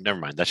no, never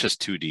mind. That's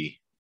just 2D.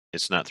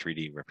 It's not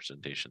 3D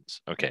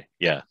representations. Okay,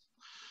 yeah.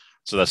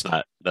 So that's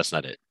not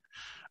it.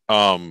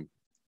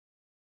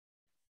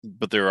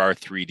 But there are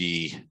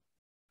 3D.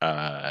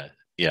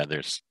 Yeah,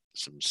 there's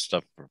some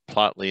stuff for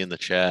Plotly in the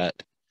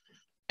chat,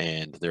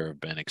 and there have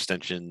been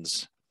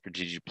extensions for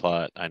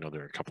ggplot. I know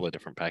there are a couple of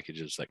different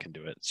packages that can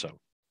do it. So,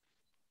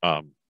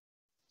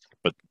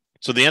 but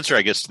so the answer,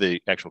 I guess, to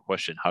the actual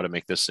question, how to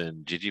make this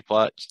in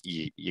ggplot,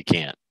 you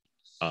can't.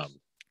 You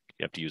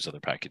have to use other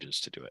packages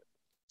to do it.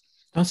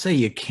 Don't say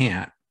you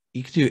can't.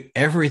 You can do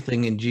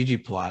everything in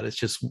ggplot. It's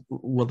just,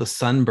 will the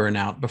sun burn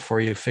out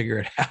before you figure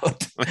it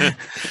out?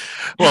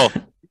 Well,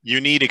 you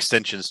need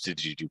extensions to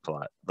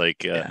ggplot.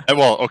 Like,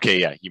 well, okay,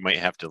 yeah, you might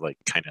have to like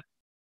kind of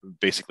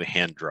basically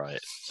hand draw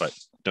it, but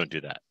don't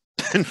do that.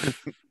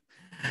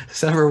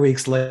 Several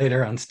weeks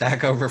later on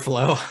Stack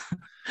Overflow,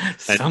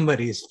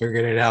 somebody's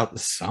figured it out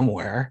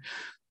somewhere.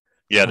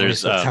 Yeah,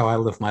 that's how I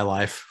live my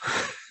life.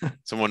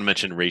 Someone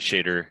mentioned Ray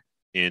Shader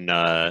in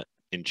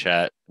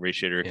chat. Ray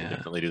Shader can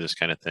definitely do this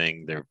kind of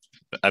thing.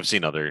 I've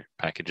seen other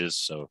packages,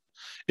 so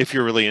if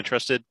you're really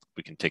interested,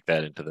 we can take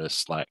that into the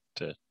Slack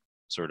to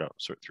sort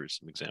through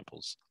some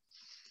examples.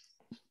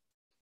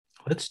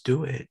 Let's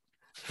do it.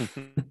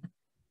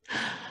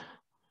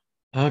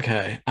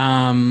 Okay.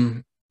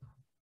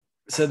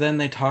 So then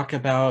they talk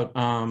about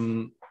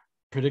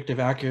predictive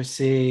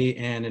accuracy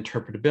and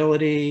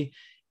interpretability,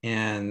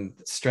 and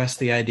stress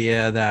the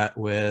idea that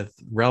with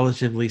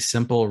relatively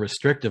simple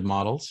restrictive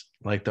models,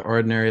 like the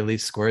ordinary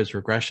least squares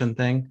regression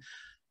thing,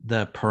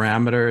 the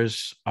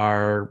parameters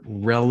are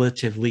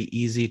relatively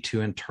easy to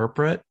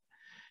interpret.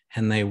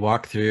 And they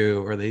walk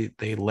through, or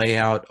they lay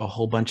out a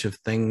whole bunch of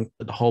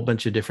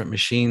different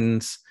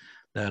machines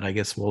that I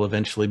guess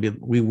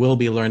we will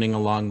be learning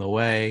along the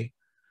way.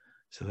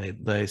 So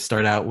they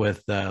start out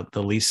with the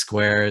least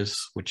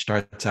squares, which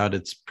starts out,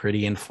 it's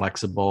pretty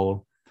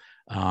inflexible.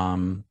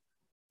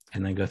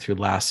 And then go through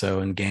lasso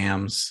and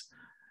GAMS.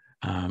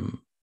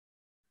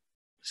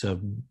 So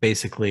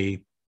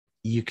basically,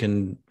 you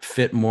can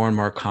fit more and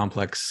more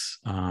complex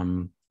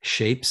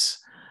shapes,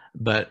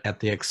 but at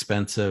the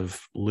expense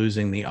of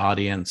losing the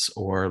audience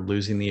or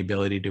losing the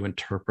ability to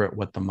interpret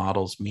what the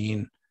models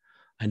mean.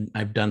 And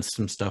I've done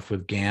some stuff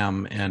with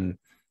GAM, and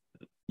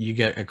you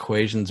get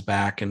equations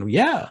back, and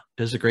it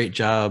does a great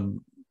job.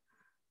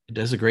 It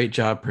does a great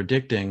job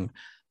predicting,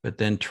 but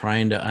then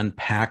trying to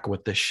unpack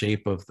what the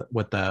shape of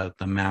what the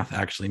math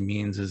actually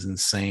means is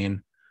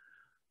insane.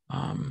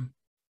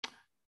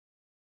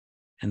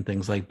 and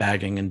things like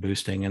bagging and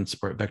boosting and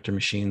support vector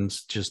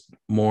machines just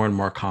more and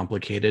more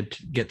complicated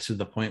to get to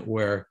the point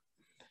where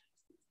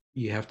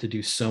you have to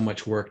do so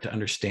much work to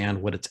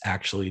understand what it's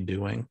actually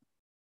doing.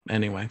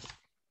 Anyway.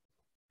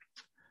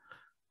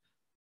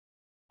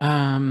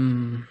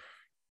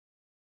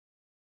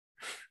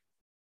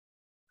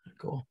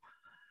 Cool.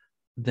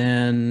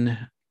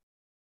 Then,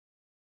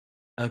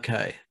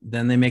 okay,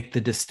 then they make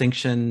the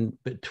distinction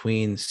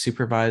between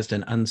supervised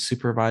and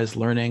unsupervised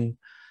learning.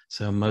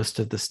 So most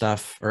of the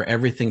stuff, or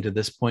everything to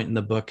this point in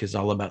the book, is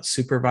all about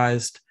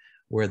supervised,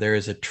 where there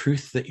is a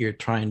truth that you're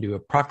trying to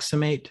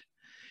approximate.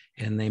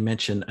 And they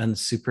mention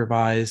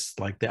unsupervised,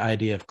 like the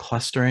idea of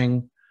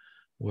clustering,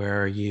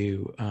 where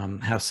you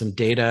have some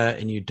data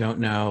and you don't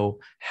know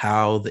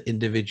how the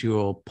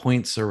individual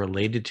points are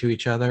related to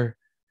each other.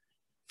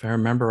 If I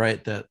remember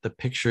right, the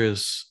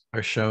pictures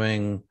are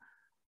showing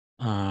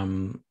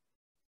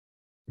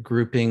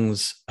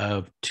groupings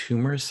of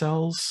tumor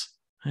cells,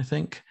 I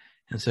think.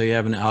 And so you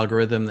have an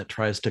algorithm that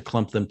tries to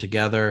clump them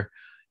together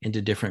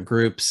into different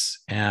groups.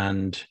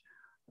 And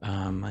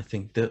I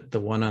think the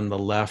one on the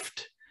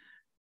left,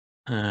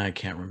 I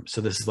can't remember.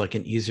 So this is like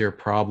an easier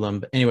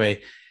problem. But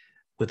anyway,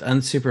 with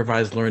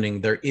unsupervised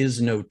learning, there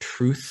is no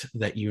truth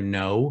that you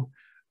know.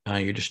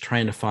 You're just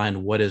trying to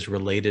find what is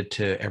related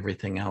to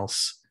everything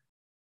else.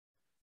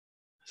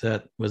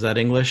 Was that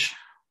English?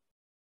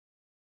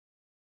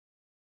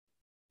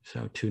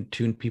 So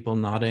two people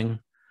nodding.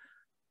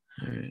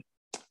 All right.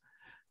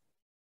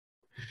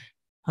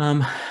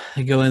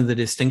 They go into the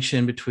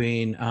distinction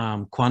between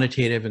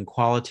quantitative and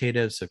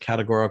qualitative, so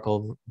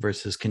categorical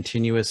versus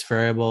continuous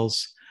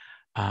variables.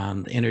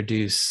 They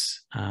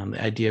introduce the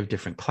idea of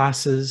different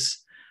classes.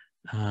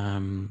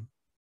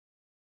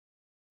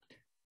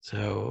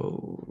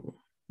 So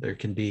there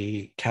can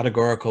be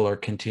categorical or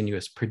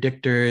continuous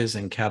predictors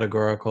and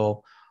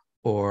categorical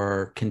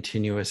or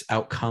continuous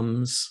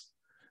outcomes.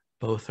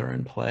 Both are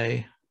in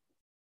play.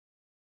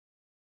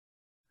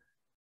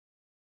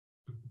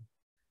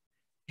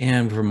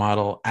 And for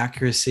model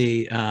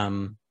accuracy,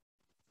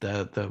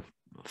 the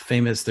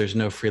famous there's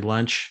no free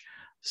lunch.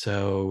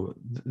 So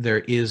there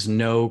is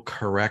no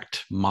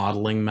correct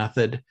modeling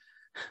method.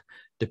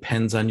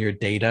 Depends on your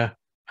data.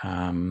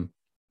 I've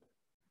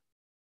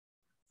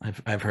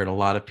heard a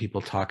lot of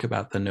people talk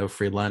about the no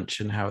free lunch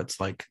and how it's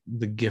like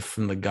the gift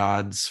from the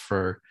gods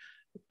for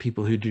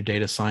people who do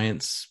data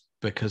science,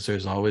 because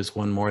there's always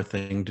one more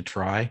thing to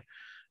try.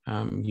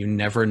 You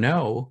never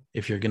know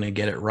if you're going to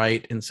get it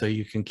right. And so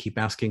you can keep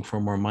asking for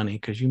more money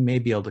because you may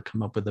be able to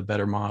come up with a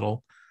better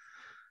model.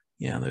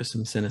 Yeah, there's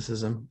some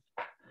cynicism.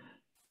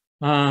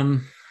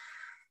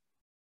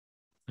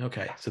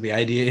 Okay, so the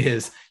idea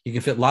is you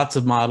can fit lots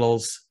of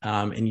models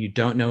and you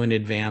don't know in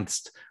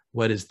advance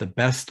what is the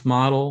best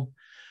model.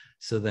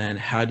 So then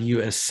how do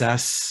you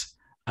assess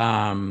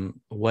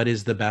what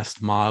is the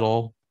best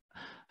model?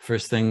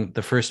 First thing,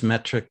 the first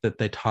metric that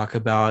they talk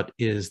about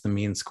is the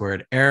mean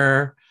squared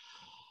error.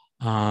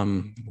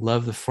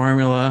 Love the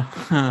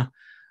formula.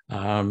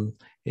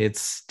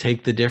 It's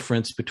take the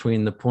difference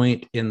between the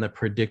point and the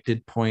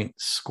predicted point,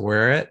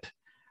 square it,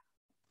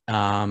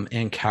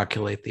 and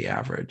calculate the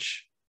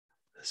average.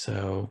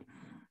 So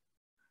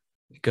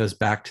it goes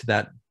back to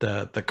that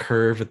the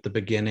curve at the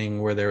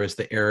beginning where there was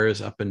the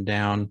errors up and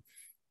down.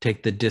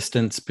 Take the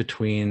distance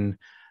between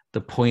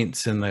the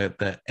points in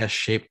the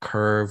S-shaped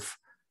curve,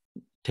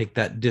 take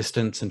that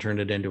distance and turn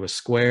it into a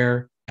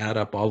square, add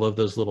up all of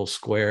those little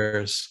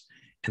squares,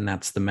 and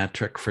that's the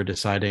metric for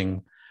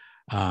deciding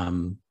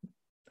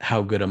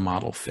how good a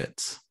model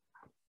fits.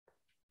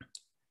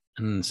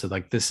 And so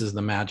like this is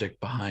the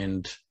magic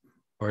behind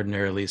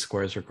ordinary least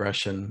squares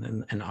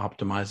regression and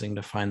optimizing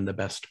to find the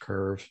best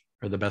curve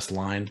or the best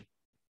line.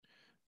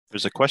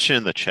 There's a question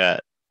in the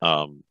chat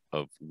of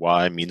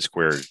why mean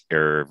squared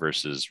error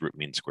versus root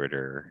mean squared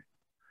error.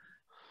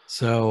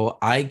 So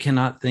I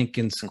cannot think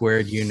in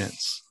squared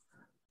units.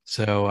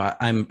 So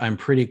I'm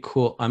pretty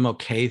cool. I'm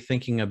okay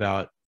thinking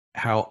about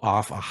how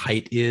off a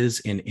height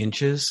is in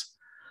inches,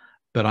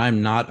 but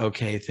I'm not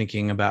okay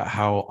thinking about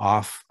how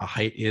off a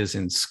height is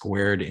in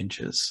squared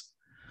inches.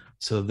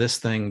 So this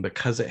thing,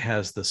 because it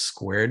has the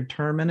squared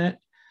term in it,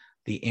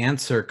 the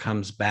answer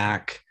comes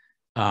back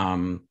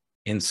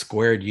in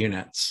squared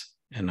units.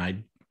 And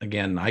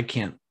I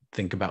can't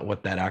think about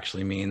what that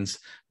actually means.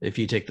 If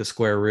you take the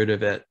square root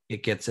of it,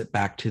 it gets it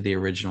back to the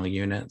original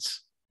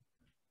units.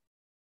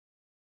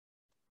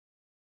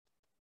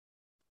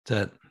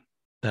 Is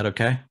that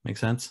okay? Make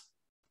sense?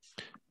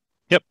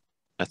 Yep.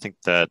 I think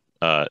that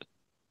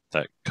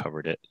that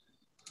covered it.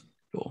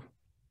 Cool.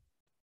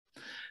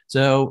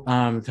 So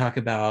talk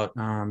about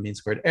mean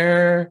squared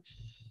error.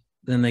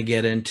 Then they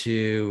get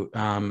into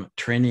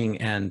training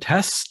and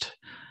test.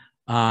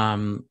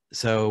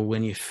 So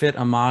when you fit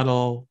a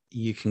model,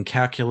 you can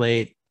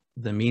calculate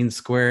the mean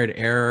squared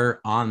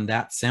error on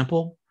that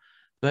sample,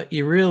 but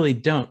you really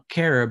don't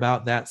care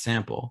about that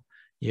sample.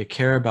 You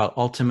care about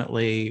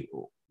ultimately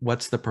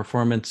what's the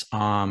performance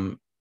in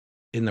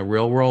the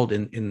real world,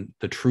 in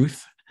the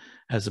truth,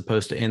 as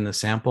opposed to in the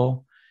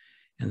sample.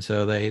 And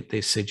so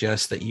they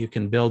suggest that you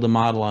can build a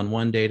model on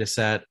one data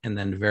set and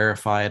then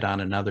verify it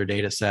on another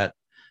data set.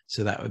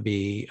 So that would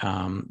be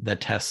the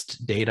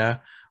test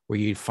data, where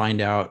you find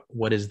out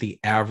what is the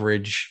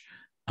average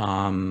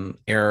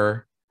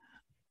error,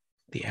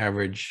 the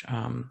average,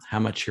 how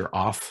much you're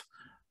off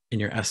in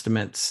your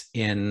estimates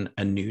in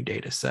a new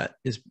data set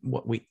is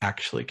what we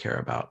actually care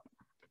about.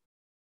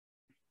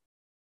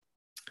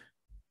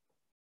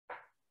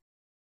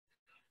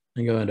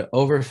 And go into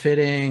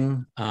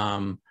overfitting.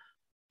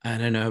 I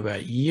don't know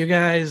about you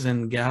guys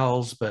and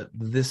gals, but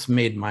this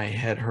made my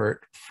head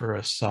hurt for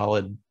a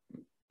solid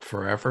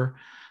forever.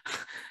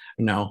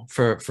 No,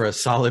 for a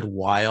solid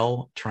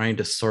while, trying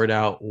to sort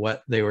out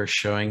what they were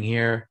showing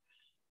here.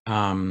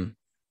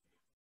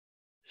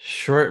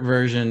 Short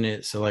version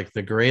is, so like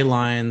the gray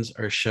lines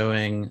are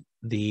showing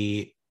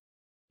the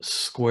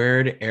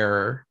squared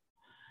error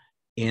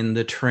in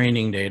the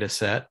training data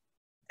set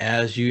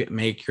as you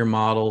make your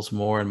models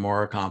more and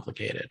more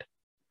complicated.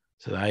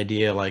 So the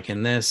idea, like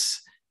in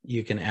this,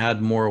 you can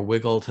add more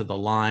wiggle to the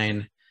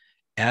line.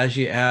 As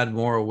you add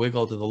more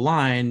wiggle to the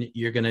line,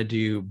 you're going to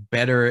do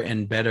better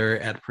and better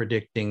at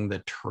predicting the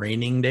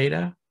training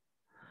data.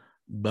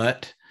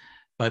 But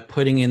by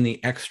putting in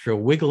the extra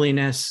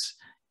wiggliness,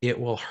 it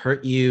will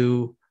hurt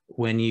you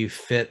when you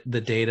fit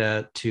the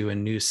data to a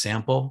new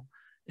sample.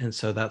 And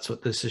so that's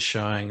what this is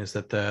showing, is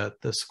that the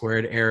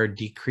squared error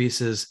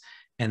decreases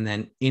and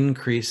then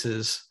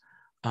increases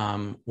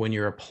when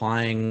you're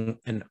applying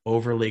an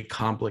overly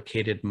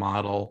complicated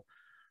model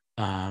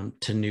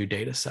to new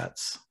data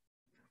sets.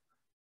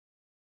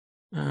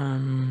 I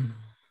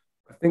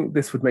think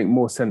this would make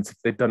more sense if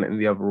they'd done it in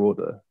the other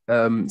order.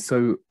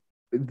 So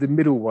the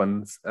middle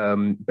one's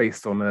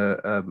based on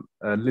a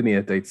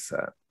linear data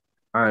set,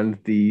 and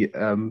the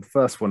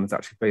first one is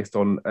actually based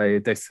on a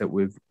data set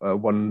with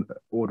one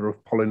order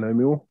of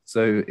polynomial.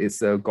 So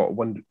it's got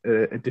one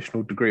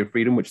additional degree of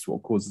freedom, which is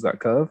what causes that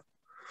curve.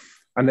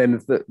 And then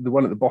the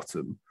one at the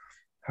bottom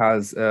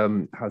has I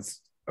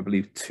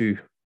believe, two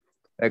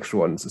extra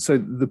ones. So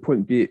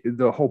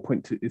the whole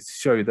point is to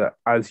show that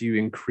as you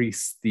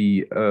increase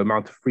the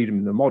amount of freedom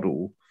in the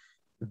model,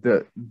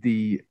 that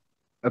the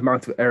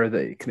amount of error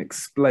that it can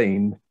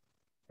explain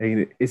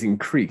is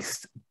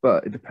increased,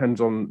 but it depends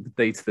on the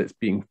data that's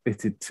being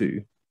fitted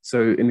to.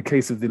 So in the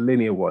case of the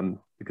linear one,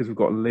 because we've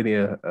got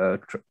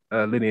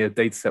a linear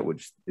data set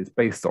which is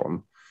based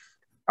on,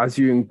 as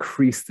you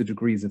increase the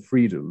degrees of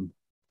freedom,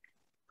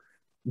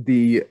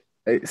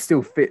 it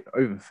still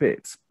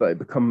overfits, but it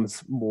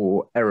becomes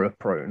more error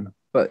prone.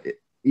 But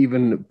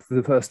even for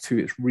the first two,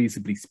 it's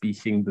reasonably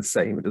speaking the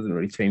same. It doesn't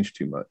really change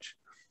too much.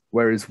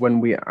 Whereas when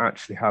we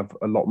actually have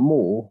a lot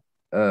more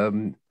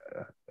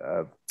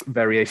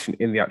variation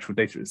in the actual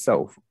data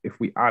itself, if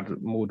we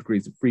add more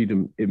degrees of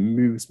freedom, it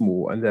moves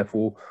more, and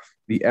therefore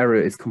the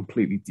error is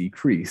completely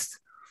decreased.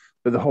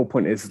 But the whole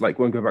point is, like,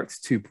 when we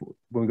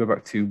go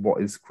back to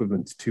what is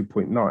equivalent to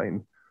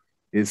 2.9,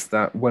 is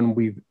that when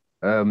we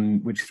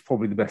which is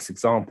probably the best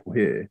example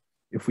here,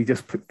 if we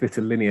just fit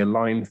a linear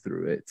line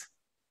through it,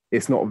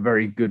 it's not a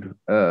very good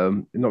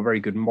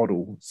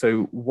model.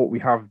 So what we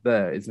have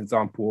there is an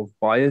example of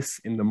bias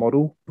in the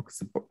model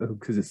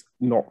because it's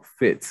not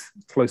fit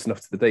close enough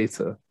to the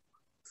data.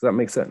 Does that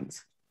make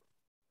sense?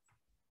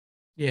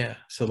 Yeah.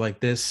 So like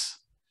this,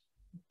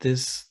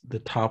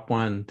 the top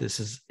one, this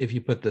is, if you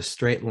put the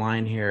straight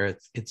line here,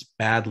 it's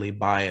badly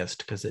biased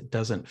because it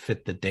doesn't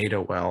fit the data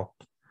well.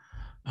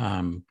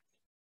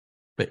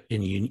 But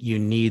you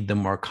need the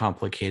more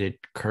complicated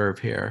curve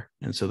here.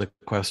 And so the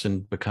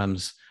question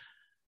becomes,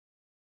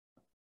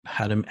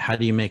 how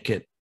do you make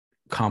it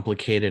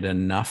complicated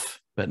enough,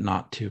 but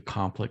not too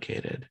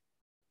complicated?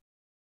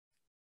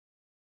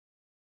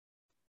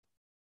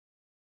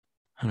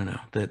 I don't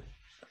know, that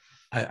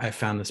I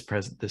found this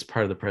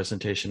part of the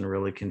presentation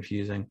really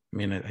confusing. I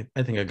mean,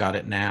 I think I got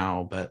it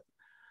now, but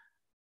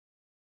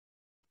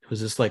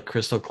was this like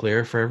crystal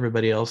clear for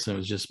everybody else and it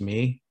was just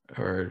me,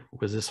 or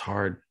was this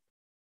hard?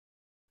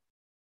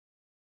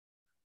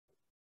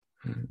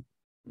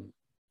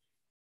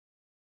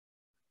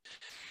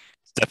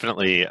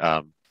 Definitely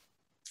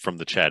from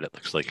the chat, it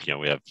looks like,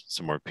 we have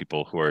some more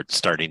people who are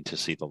starting to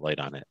see the light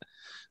on it.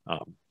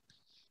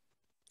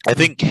 I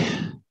think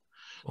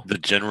the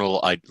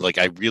general, I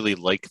really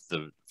like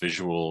the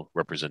visual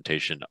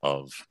representation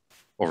of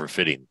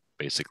overfitting,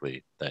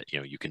 basically, that,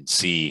 you can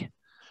see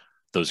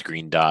those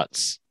green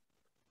dots,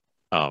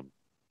 on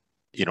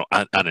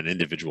an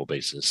individual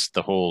basis.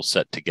 The whole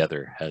set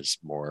together has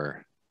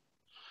more,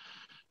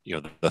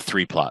 the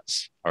three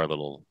plots are a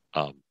little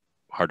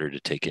harder to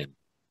take in,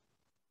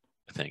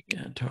 I think.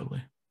 Yeah,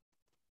 totally.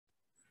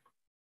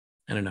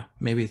 I don't know.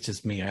 Maybe it's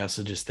just me. I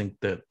also just think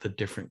that the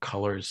different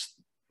colors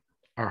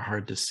are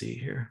hard to see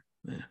here.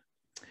 Yeah.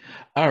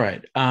 All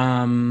right.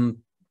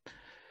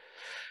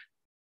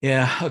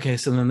 Yeah. Okay.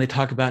 So then they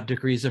talk about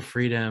degrees of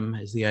freedom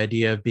as the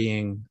idea of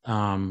being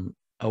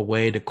a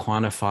way to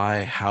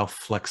quantify how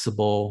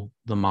flexible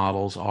the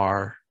models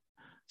are.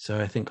 So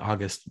I think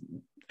August,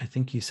 I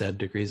think you said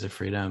degrees of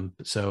freedom.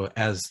 So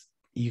as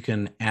you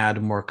can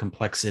add more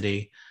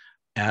complexity,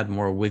 add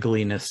more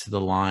wiggliness to the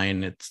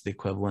line. It's the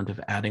equivalent of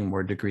adding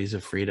more degrees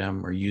of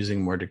freedom or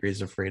using more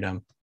degrees of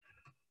freedom.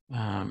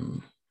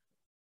 And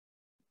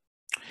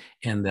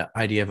the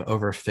idea of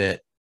overfit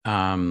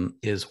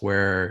is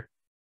where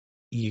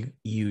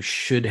you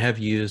should have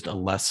used a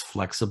less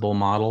flexible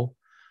model,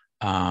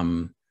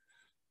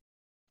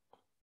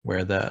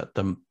 where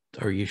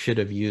or you should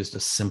have used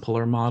a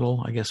simpler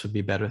model, I guess would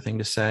be a better thing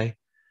to say.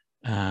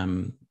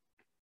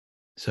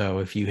 So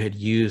if you had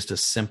used a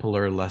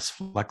simpler, less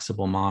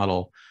flexible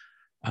model,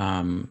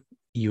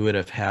 you would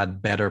have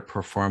had better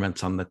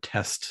performance on the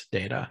test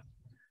data.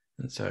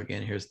 And so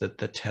again, here's the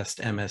test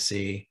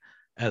MSE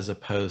as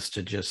opposed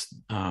to just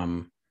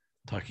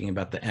talking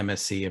about the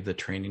MSE of the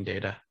training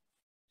data.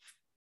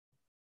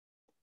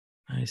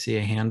 I see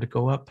a hand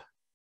go up.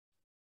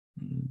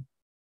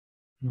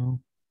 No.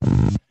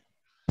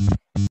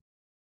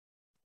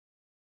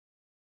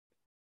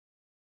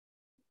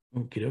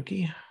 Okie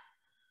dokie.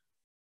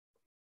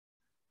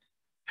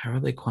 How are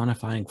they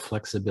quantifying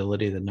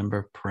flexibility, the number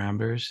of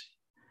parameters?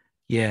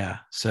 Yeah,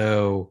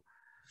 so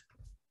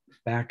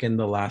back in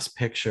the last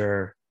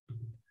picture,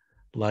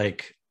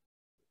 like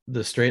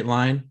the straight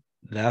line,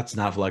 that's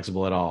not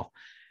flexible at all.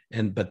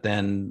 But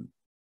then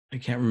I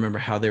can't remember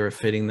how they were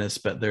fitting this,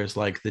 but there's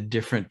like the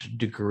different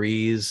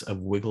degrees of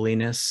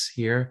wiggliness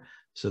here.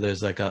 So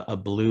there's like a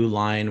blue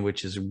line,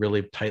 which is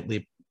really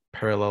tightly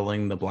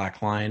paralleling the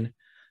black line.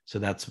 So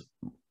that's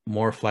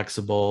more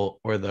flexible,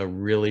 or the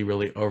really,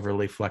 really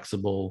overly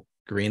flexible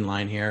green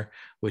line here,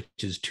 which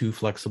is too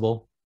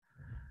flexible.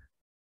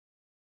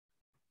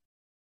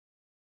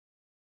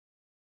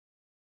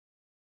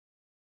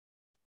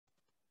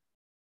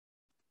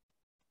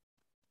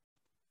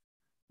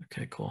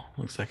 Okay, cool.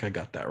 Looks like I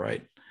got that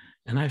right.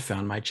 And I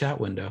found my chat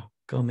window.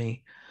 Go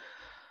me.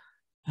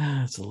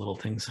 It's the little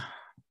things.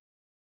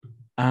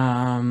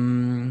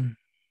 Okay,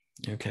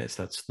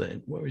 so that's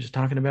what we were just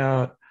talking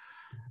about.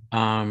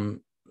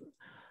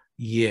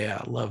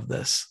 Yeah, love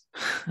this.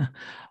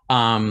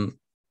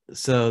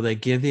 So they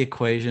give the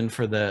equation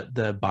for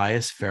the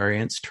bias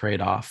variance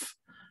trade-off.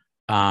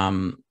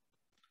 I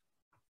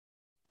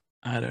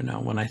don't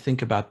know, when I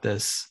think about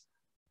this,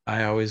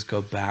 I always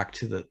go back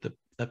to the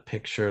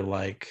picture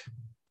like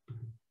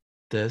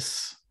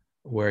this,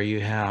 where you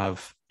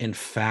have, in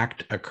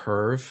fact, a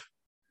curve.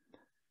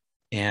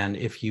 And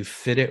if you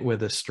fit it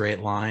with a straight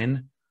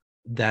line,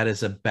 that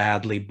is a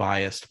badly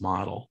biased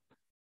model.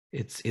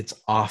 It's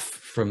off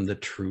from the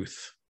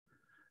truth.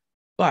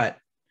 But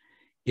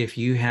if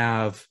you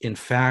have, in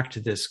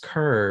fact, this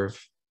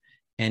curve,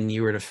 and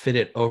you were to fit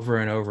it over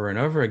and over and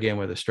over again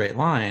with a straight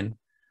line,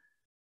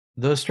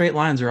 those straight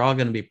lines are all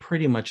going to be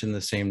pretty much in the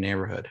same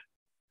neighborhood.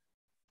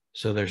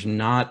 So there's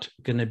not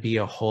going to be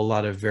a whole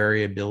lot of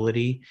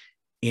variability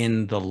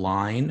in the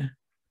line.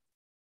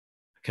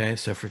 Okay,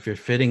 so if you're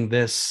fitting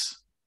this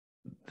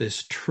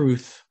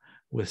truth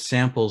with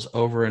samples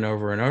over and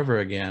over and over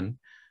again,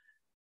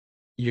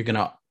 you're going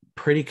to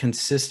pretty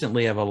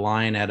consistently have a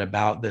line at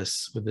about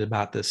this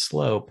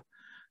slope.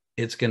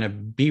 It's going to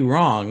be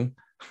wrong,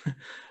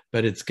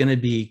 but it's going to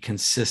be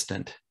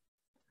consistent.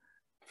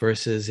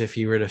 Versus if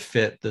you were to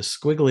fit the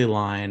squiggly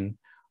line,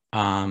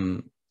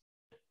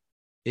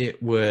 there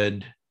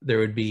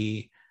would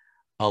be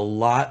a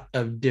lot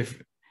of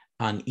different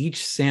on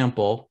each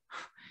sample.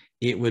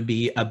 It would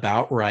be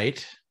about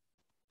right,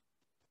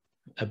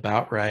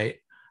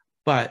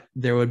 but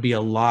there would be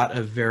a lot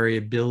of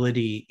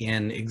variability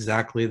in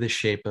exactly the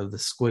shape of the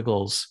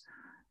squiggles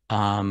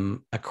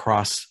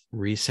across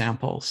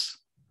resamples.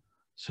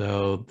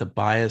 So the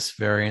bias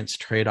variance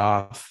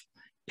trade-off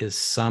is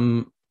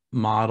some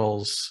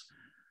models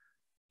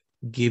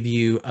give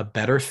you a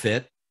better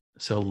fit,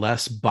 so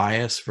less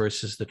bias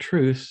versus the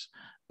truth,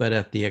 but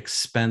at the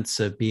expense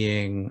of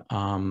being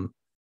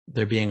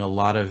there being a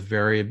lot of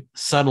very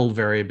subtle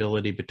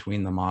variability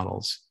between the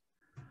models.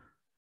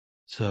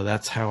 So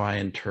that's how I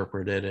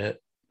interpreted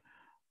it.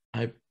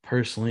 I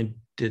personally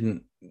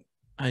didn't,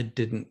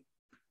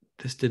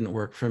 this didn't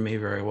work for me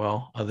very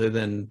well, other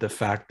than the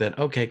fact that,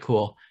 okay,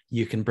 cool,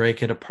 you can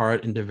break it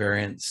apart into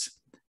variance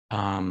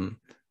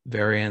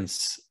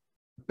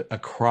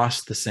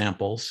across the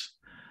samples,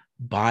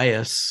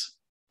 bias,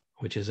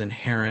 which is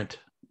inherent,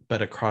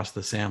 but across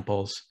the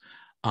samples,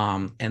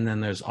 and then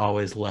there's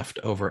always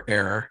leftover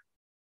error.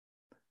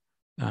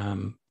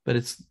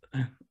 But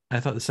I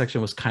thought the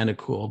section was kind of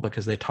cool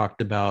because they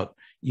talked about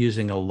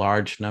using a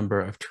large number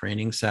of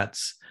training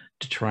sets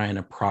to try and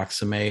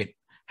approximate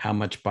how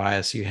much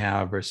bias you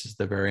have versus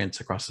the variance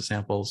across the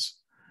samples.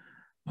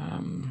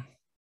 And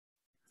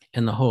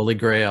the Holy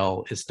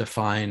Grail is to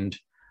find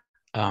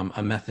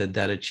a method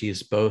that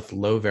achieves both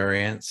low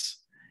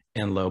variance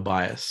and low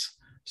bias.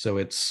 So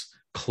it's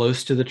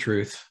close to the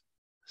truth,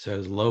 so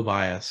it's low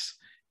bias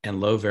and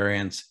low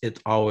variance.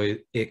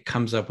 It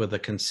comes up with a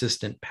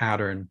consistent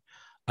pattern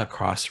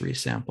across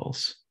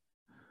resamples.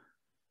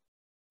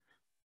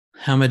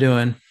 How am I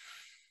doing?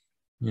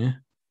 Yeah.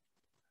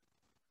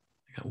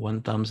 I got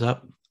one thumbs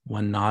up,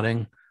 one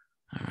nodding.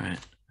 All right.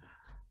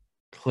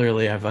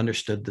 Clearly I've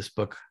understood this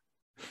book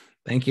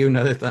Thank you.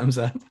 Another thumbs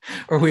up.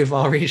 Or we've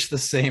all reached the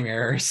same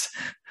errors.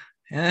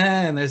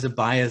 And there's a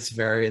bias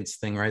variance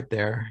thing right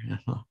there.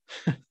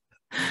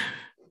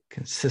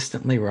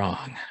 Consistently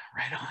wrong.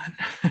 Right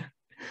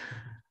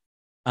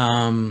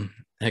on.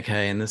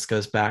 Okay, and this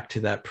goes back to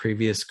that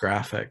previous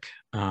graphic.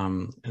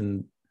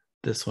 And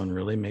this one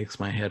really makes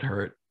my head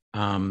hurt.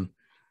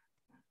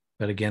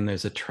 But again,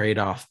 there's a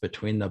trade-off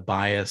between the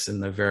bias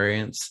and the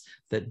variance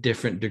that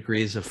different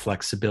degrees of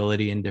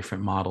flexibility in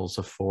different models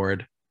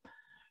afford.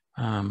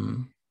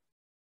 And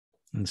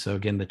so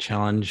again, the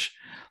challenge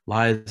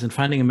lies in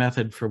finding a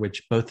method for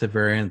which both the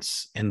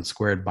variance and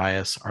squared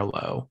bias are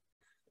low.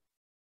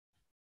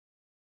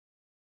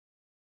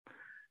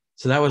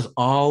 So that was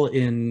all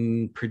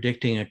in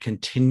predicting a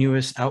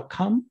continuous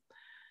outcome.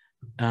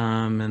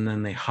 And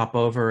then they hop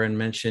over and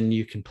mention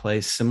you can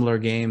play similar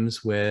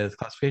games with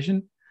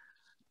classification.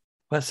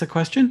 What's the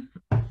question?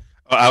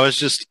 I was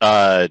just,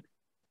 we're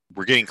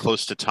getting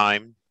close to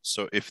time.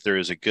 So if there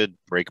is a good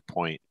break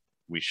point,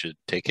 we should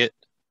take it.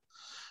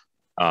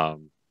 Yeah.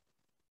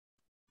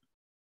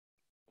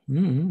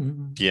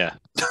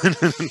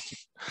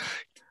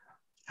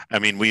 I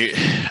mean,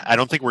 I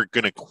don't think we're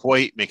going to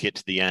quite make it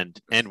to the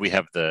end, and we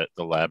have the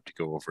lab to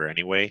go over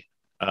anyway.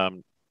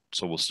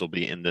 So we'll still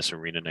be in this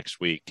arena next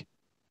week.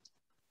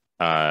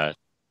 Just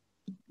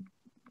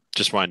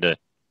wanted to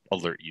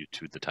alert you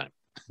to the time.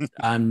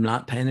 I'm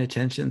not paying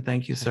attention.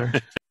 Thank you, sir.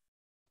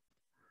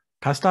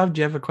 Kostov,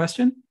 do you have a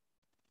question?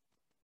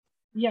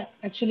 Yeah,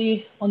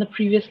 actually, on the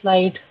previous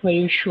slide where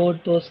you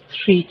showed those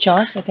 3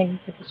 charts, I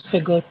think it was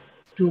figure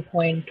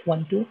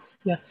 2.12.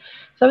 Yeah.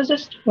 So I was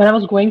just, when I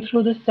was going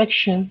through this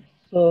section,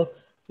 so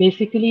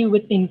basically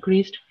with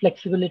increased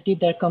flexibility,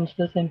 there comes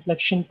this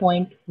inflection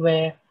point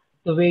where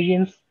the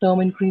variance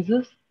term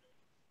increases.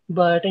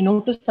 But I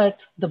noticed that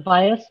the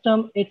bias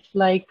term, it's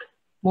like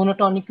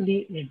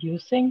monotonically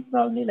reducing,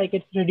 probably like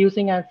it's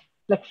reducing as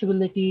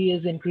flexibility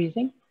is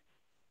increasing.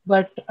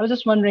 But I was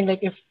just wondering, like,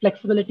 if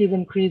flexibility is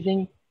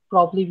increasing,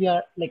 probably we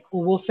are like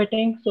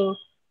overfitting. So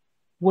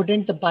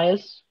wouldn't the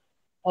bias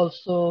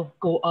also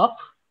go up?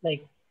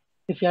 Like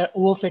if we are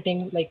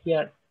overfitting, like we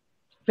are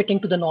fitting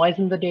to the noise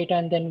in the data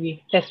and then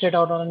we test it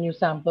out on a new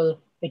sample,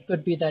 it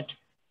could be that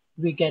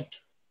we get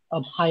a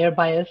higher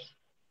bias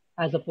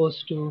as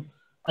opposed to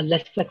a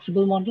less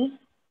flexible model.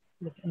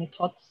 Like, any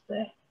thoughts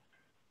there?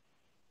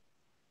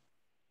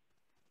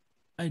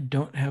 I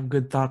don't have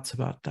good thoughts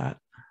about that.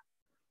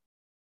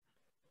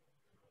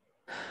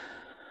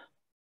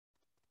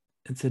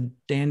 It's a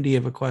dandy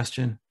of a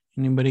question.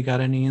 Anybody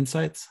got any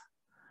insights?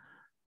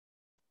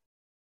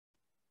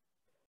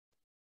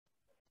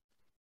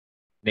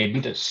 Maybe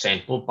the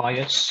sample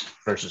bias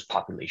versus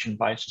population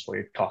bias is what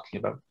you're talking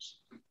about.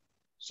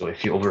 So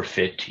if you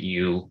overfit,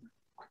 you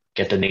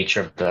get the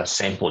nature of the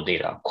sample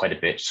data quite a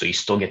bit. So you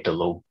still get the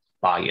low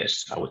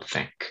bias, I would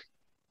think.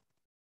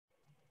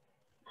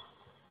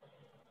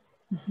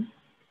 Mm-hmm.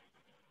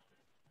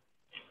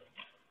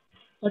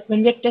 But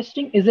when we're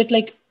testing, is it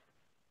like,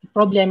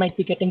 probably I might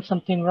be getting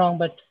something wrong,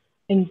 but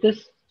in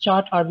this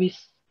chart, are we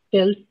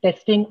still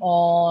testing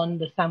on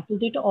the sample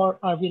data, or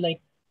are we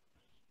like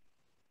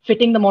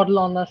fitting the model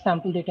on the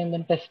sample data and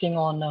then testing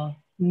on a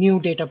new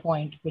data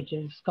point, which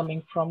is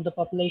coming from the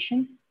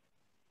population?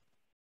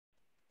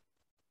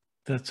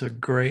 That's a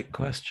great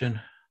question.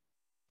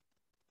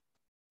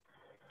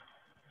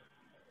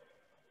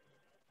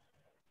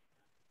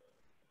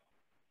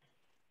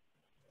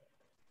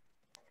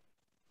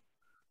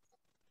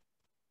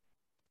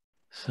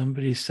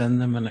 Somebody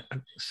send them the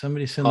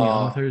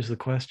authors the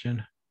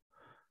question.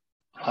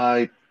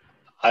 I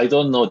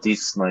don't know.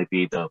 This might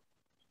be the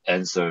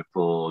answer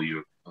for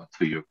your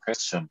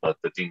question, but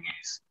the thing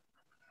is,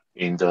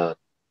 in the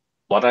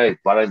what I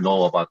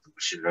know about the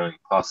machine learning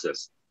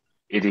process,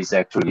 it is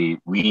actually,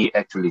 we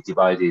actually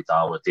divided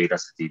our data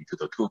set into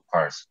the 2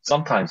 parts,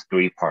 sometimes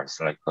 3 parts,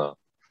 like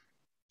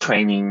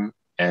training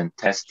and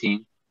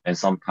testing, and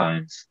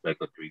sometimes like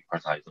a 3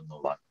 parts. I don't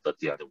know what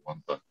the other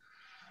one, but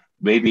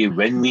maybe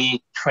when we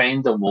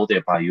train the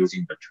model by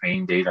using the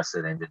trained data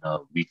set, and then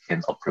we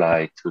can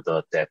apply to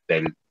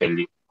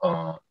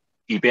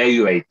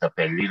evaluate the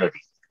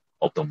validity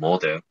of the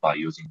model by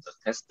using the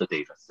test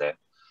data set.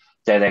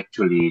 That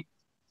actually,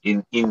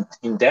 in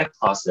that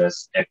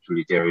process,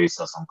 actually there is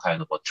some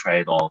kind of a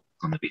trade-off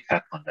going to be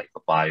happen, like a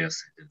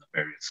bias and then the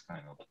various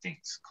kind of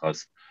things.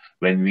 Because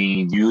when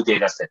new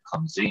data set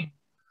comes in,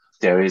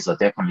 there is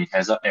definitely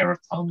has an error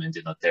term, and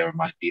then there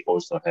might be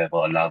also have a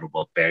lot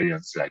of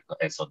variance, like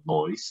as a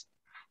noise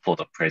for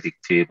the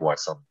predictive or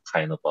some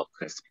kind of a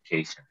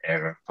classification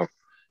error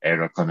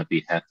going to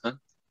be happen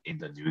in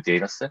the new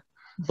data set.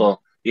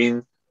 So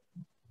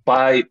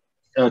by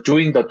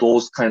doing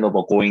those kind of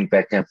going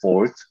back and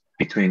forth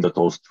between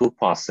those 2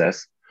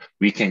 processes,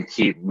 we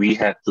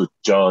have to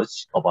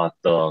judge about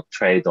the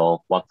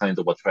trade-off, what kind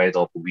of a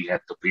trade-off we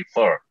have to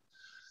prefer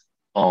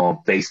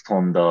based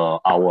on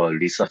our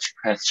research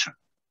question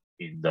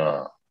in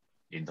the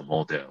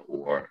model,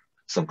 or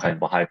some kind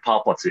of a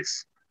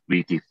hypothesis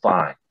we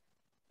define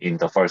in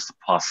the first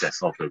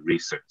process of the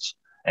research.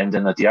 And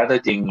then the other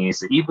thing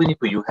is, even if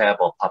you have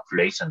a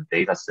population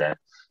data set,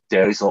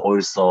 there is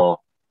also,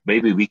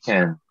 maybe we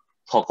can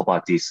talk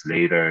about this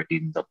later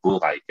in the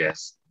book, I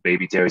guess.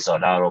 Maybe there is a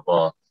lot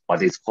of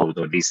what is called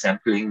the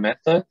resampling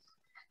method.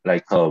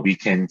 Like we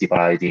can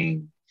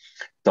dividing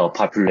the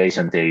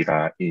population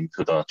data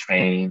into the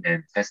train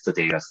and test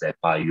data set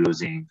by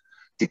using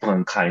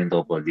different kind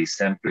of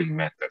resampling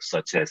methods,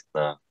 such as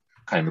the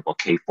kind of a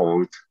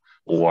K-fold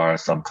or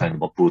some kind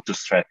of a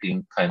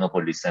bootstrapping kind of a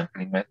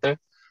resampling method.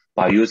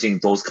 By using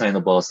those kind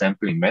of a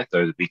sampling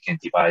methods, we can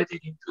divide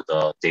it into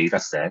the data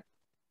set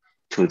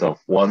to the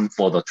one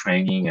for the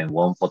training and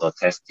one for the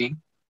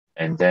testing,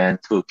 and then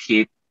to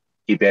keep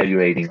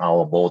evaluating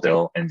our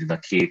model and then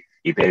keep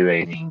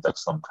evaluating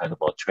some kind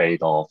of a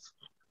trade-off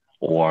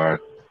or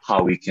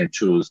how we can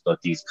choose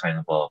these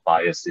kind of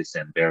biases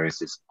and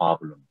variances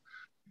problem,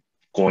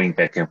 going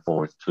back and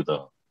forth to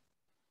the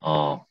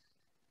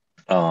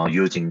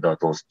using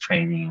those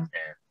training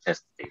and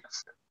test data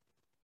set.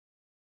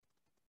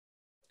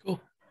 Cool.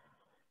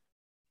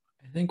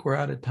 I think we're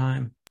out of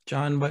time.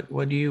 John,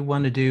 what do you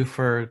want to do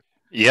for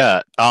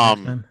next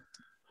time?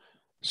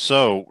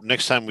 So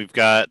next time we've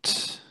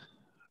got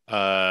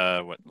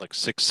like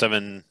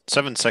 7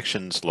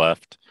 sections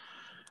left.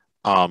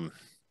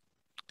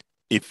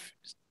 If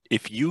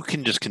you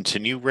can just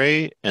continue,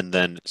 Ray, and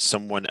then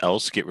someone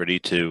else get ready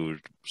to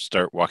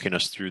start walking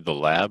us through the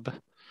lab,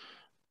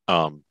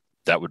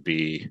 that would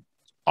be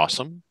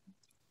awesome.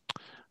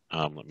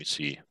 Let me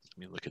see. Let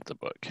me look at the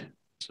book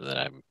so that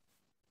I'm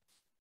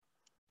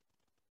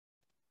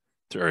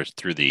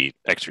through the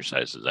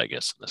exercises, I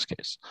guess, in this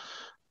case.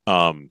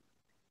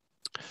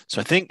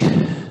 So I think,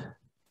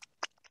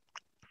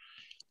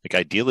 like,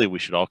 ideally we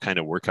should all kind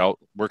of work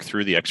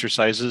through the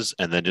exercises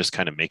and then just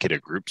kind of make it a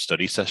group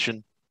study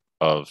session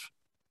of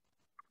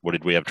what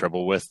did we have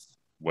trouble with?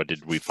 What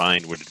did we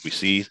find? What did we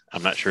see?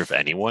 I'm not sure if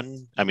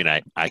anyone, I mean,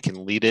 I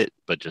can lead it,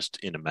 but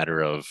just in a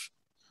matter of,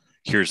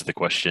 here's the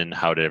question,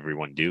 how did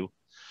everyone do?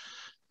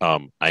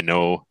 I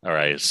know, or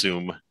I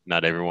assume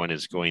not everyone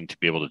is going to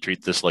be able to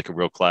treat this like a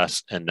real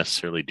class and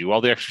necessarily do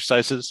all the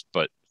exercises,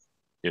 but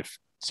if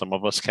some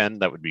of us can,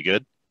 that would be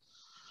good.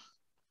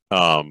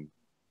 But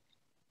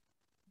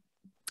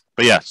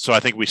yeah, so I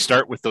think we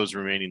start with those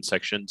remaining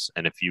sections,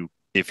 and if you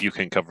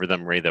can cover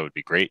them, Ray, that would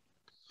be great.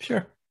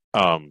 Sure.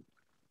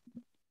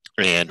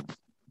 And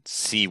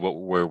see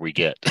where we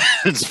get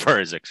as far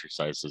as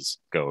exercises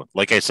go.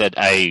 Like I said,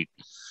 I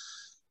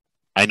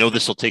know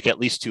this will take at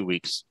least 2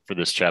 weeks for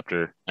this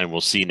chapter, and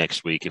we'll see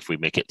next week if we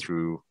make it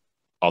through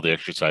all the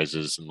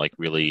exercises and like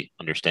really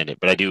understand it.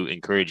 But I do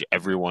encourage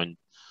everyone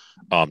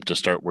to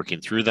start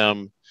working through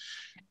them,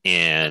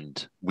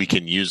 and we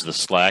can use the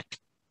Slack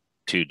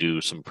to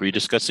do some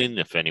pre-discussing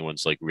if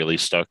anyone's like really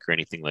stuck or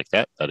anything like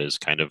that. That is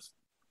kind of,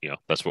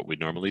 that's what we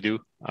normally do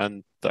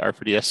on the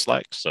R4DS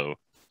Slack. So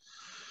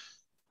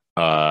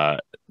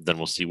then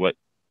we'll see what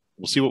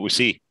we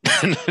see.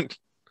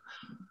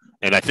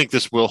 And I think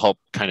this will help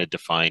kind of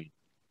define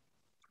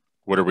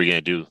what are we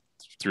going to do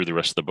through the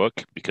rest of the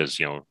book, because,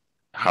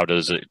 how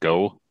does it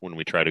go when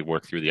we try to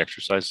work through the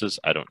exercises?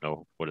 I don't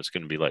know what it's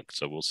going to be like,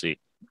 so we'll see.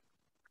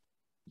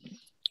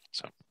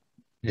 So,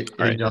 hey,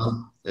 right.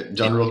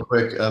 John, real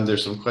quick,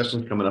 there's some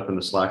questions coming up in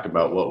the Slack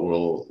about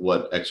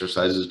what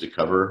exercises to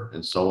cover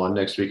and so on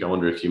next week. I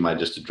wonder if you might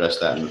just address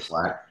that in the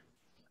Slack.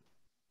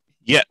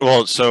 Yeah,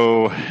 well,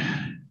 so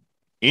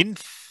in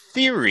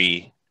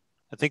theory,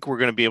 I think we're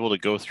going to be able to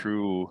go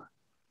through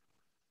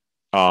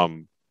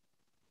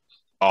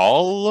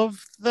all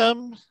of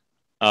them.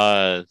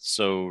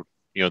 So,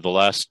 the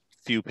last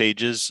few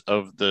pages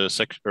of the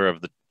section or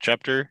of the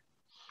chapter,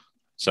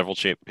 several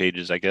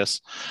pages, I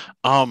guess.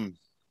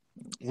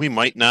 We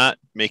might not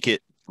make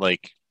it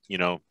make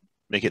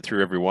it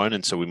through every one,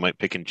 and so we might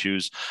pick and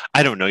choose.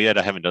 I don't know yet.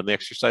 I haven't done the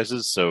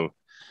exercises, so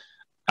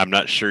I'm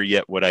not sure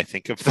yet what I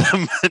think of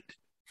them.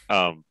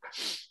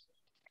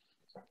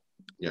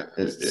 Yeah,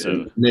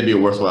 it may be a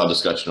worthwhile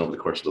discussion over the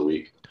course of the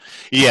week.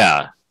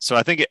 Yeah, so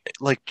I think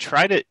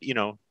try to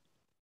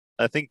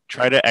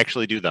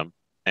actually do them,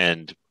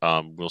 and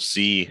we'll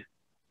see.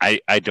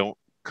 I don't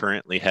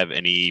currently have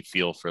any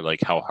feel for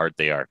like how hard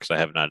they are because I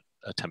have not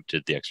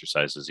attempted the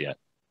exercises yet.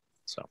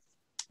 So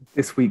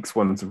this week's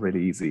ones are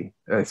really easy.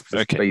 It's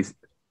just okay.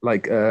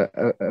 Like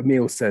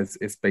Emil says,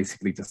 it's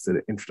basically just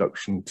an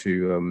introduction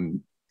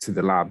to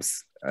the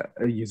labs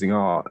using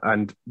R,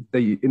 and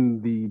they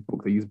in the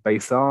book they use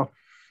base R,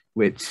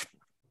 which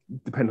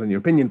depends on your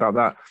opinion about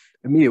that.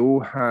 Emil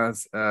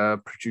has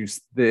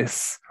produced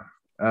this,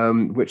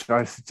 which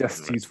I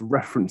suggest he's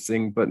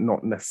referencing, but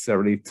not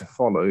necessarily to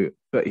follow.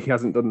 But he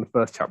hasn't done the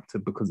first chapter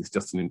because it's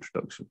just an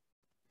introduction.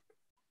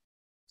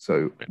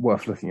 So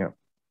worth looking at.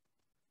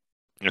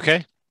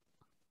 Okay.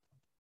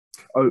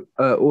 Oh,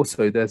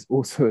 also, there's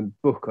also a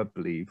book, I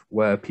believe,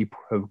 where people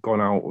have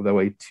gone out of their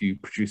way to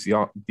produce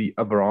the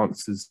other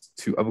answers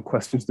to other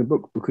questions in the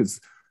book,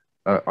 because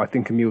I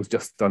think Emil's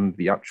just done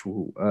the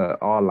actual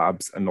R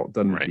labs and not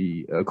done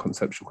the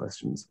conceptual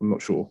questions. I'm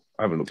not sure.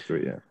 I haven't looked through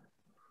it yet.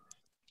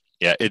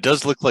 Yeah, it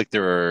does look like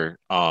there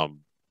are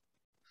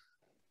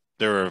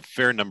there are a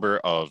fair number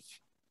of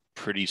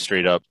pretty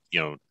straight up,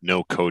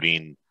 no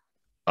coding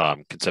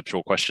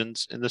conceptual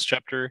questions in this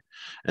chapter.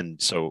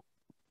 And so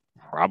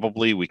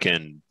probably we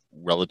can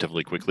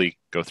relatively quickly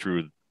go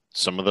through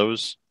some of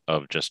those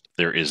of just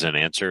there is an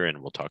answer,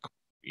 and we'll talk,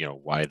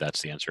 why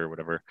that's the answer or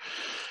whatever.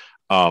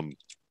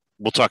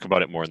 We'll talk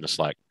about it more in the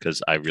Slack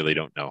because I really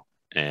don't know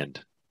and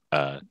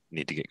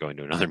need to get going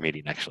to another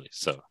meeting actually.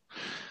 So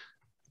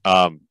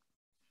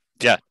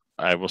yeah,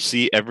 I will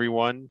see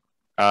everyone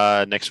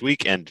next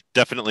week, and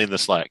definitely in the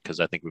Slack because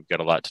I think we've got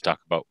a lot to talk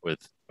about with,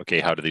 okay,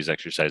 how do these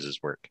exercises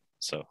work?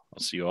 So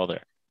I'll see you all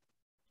there.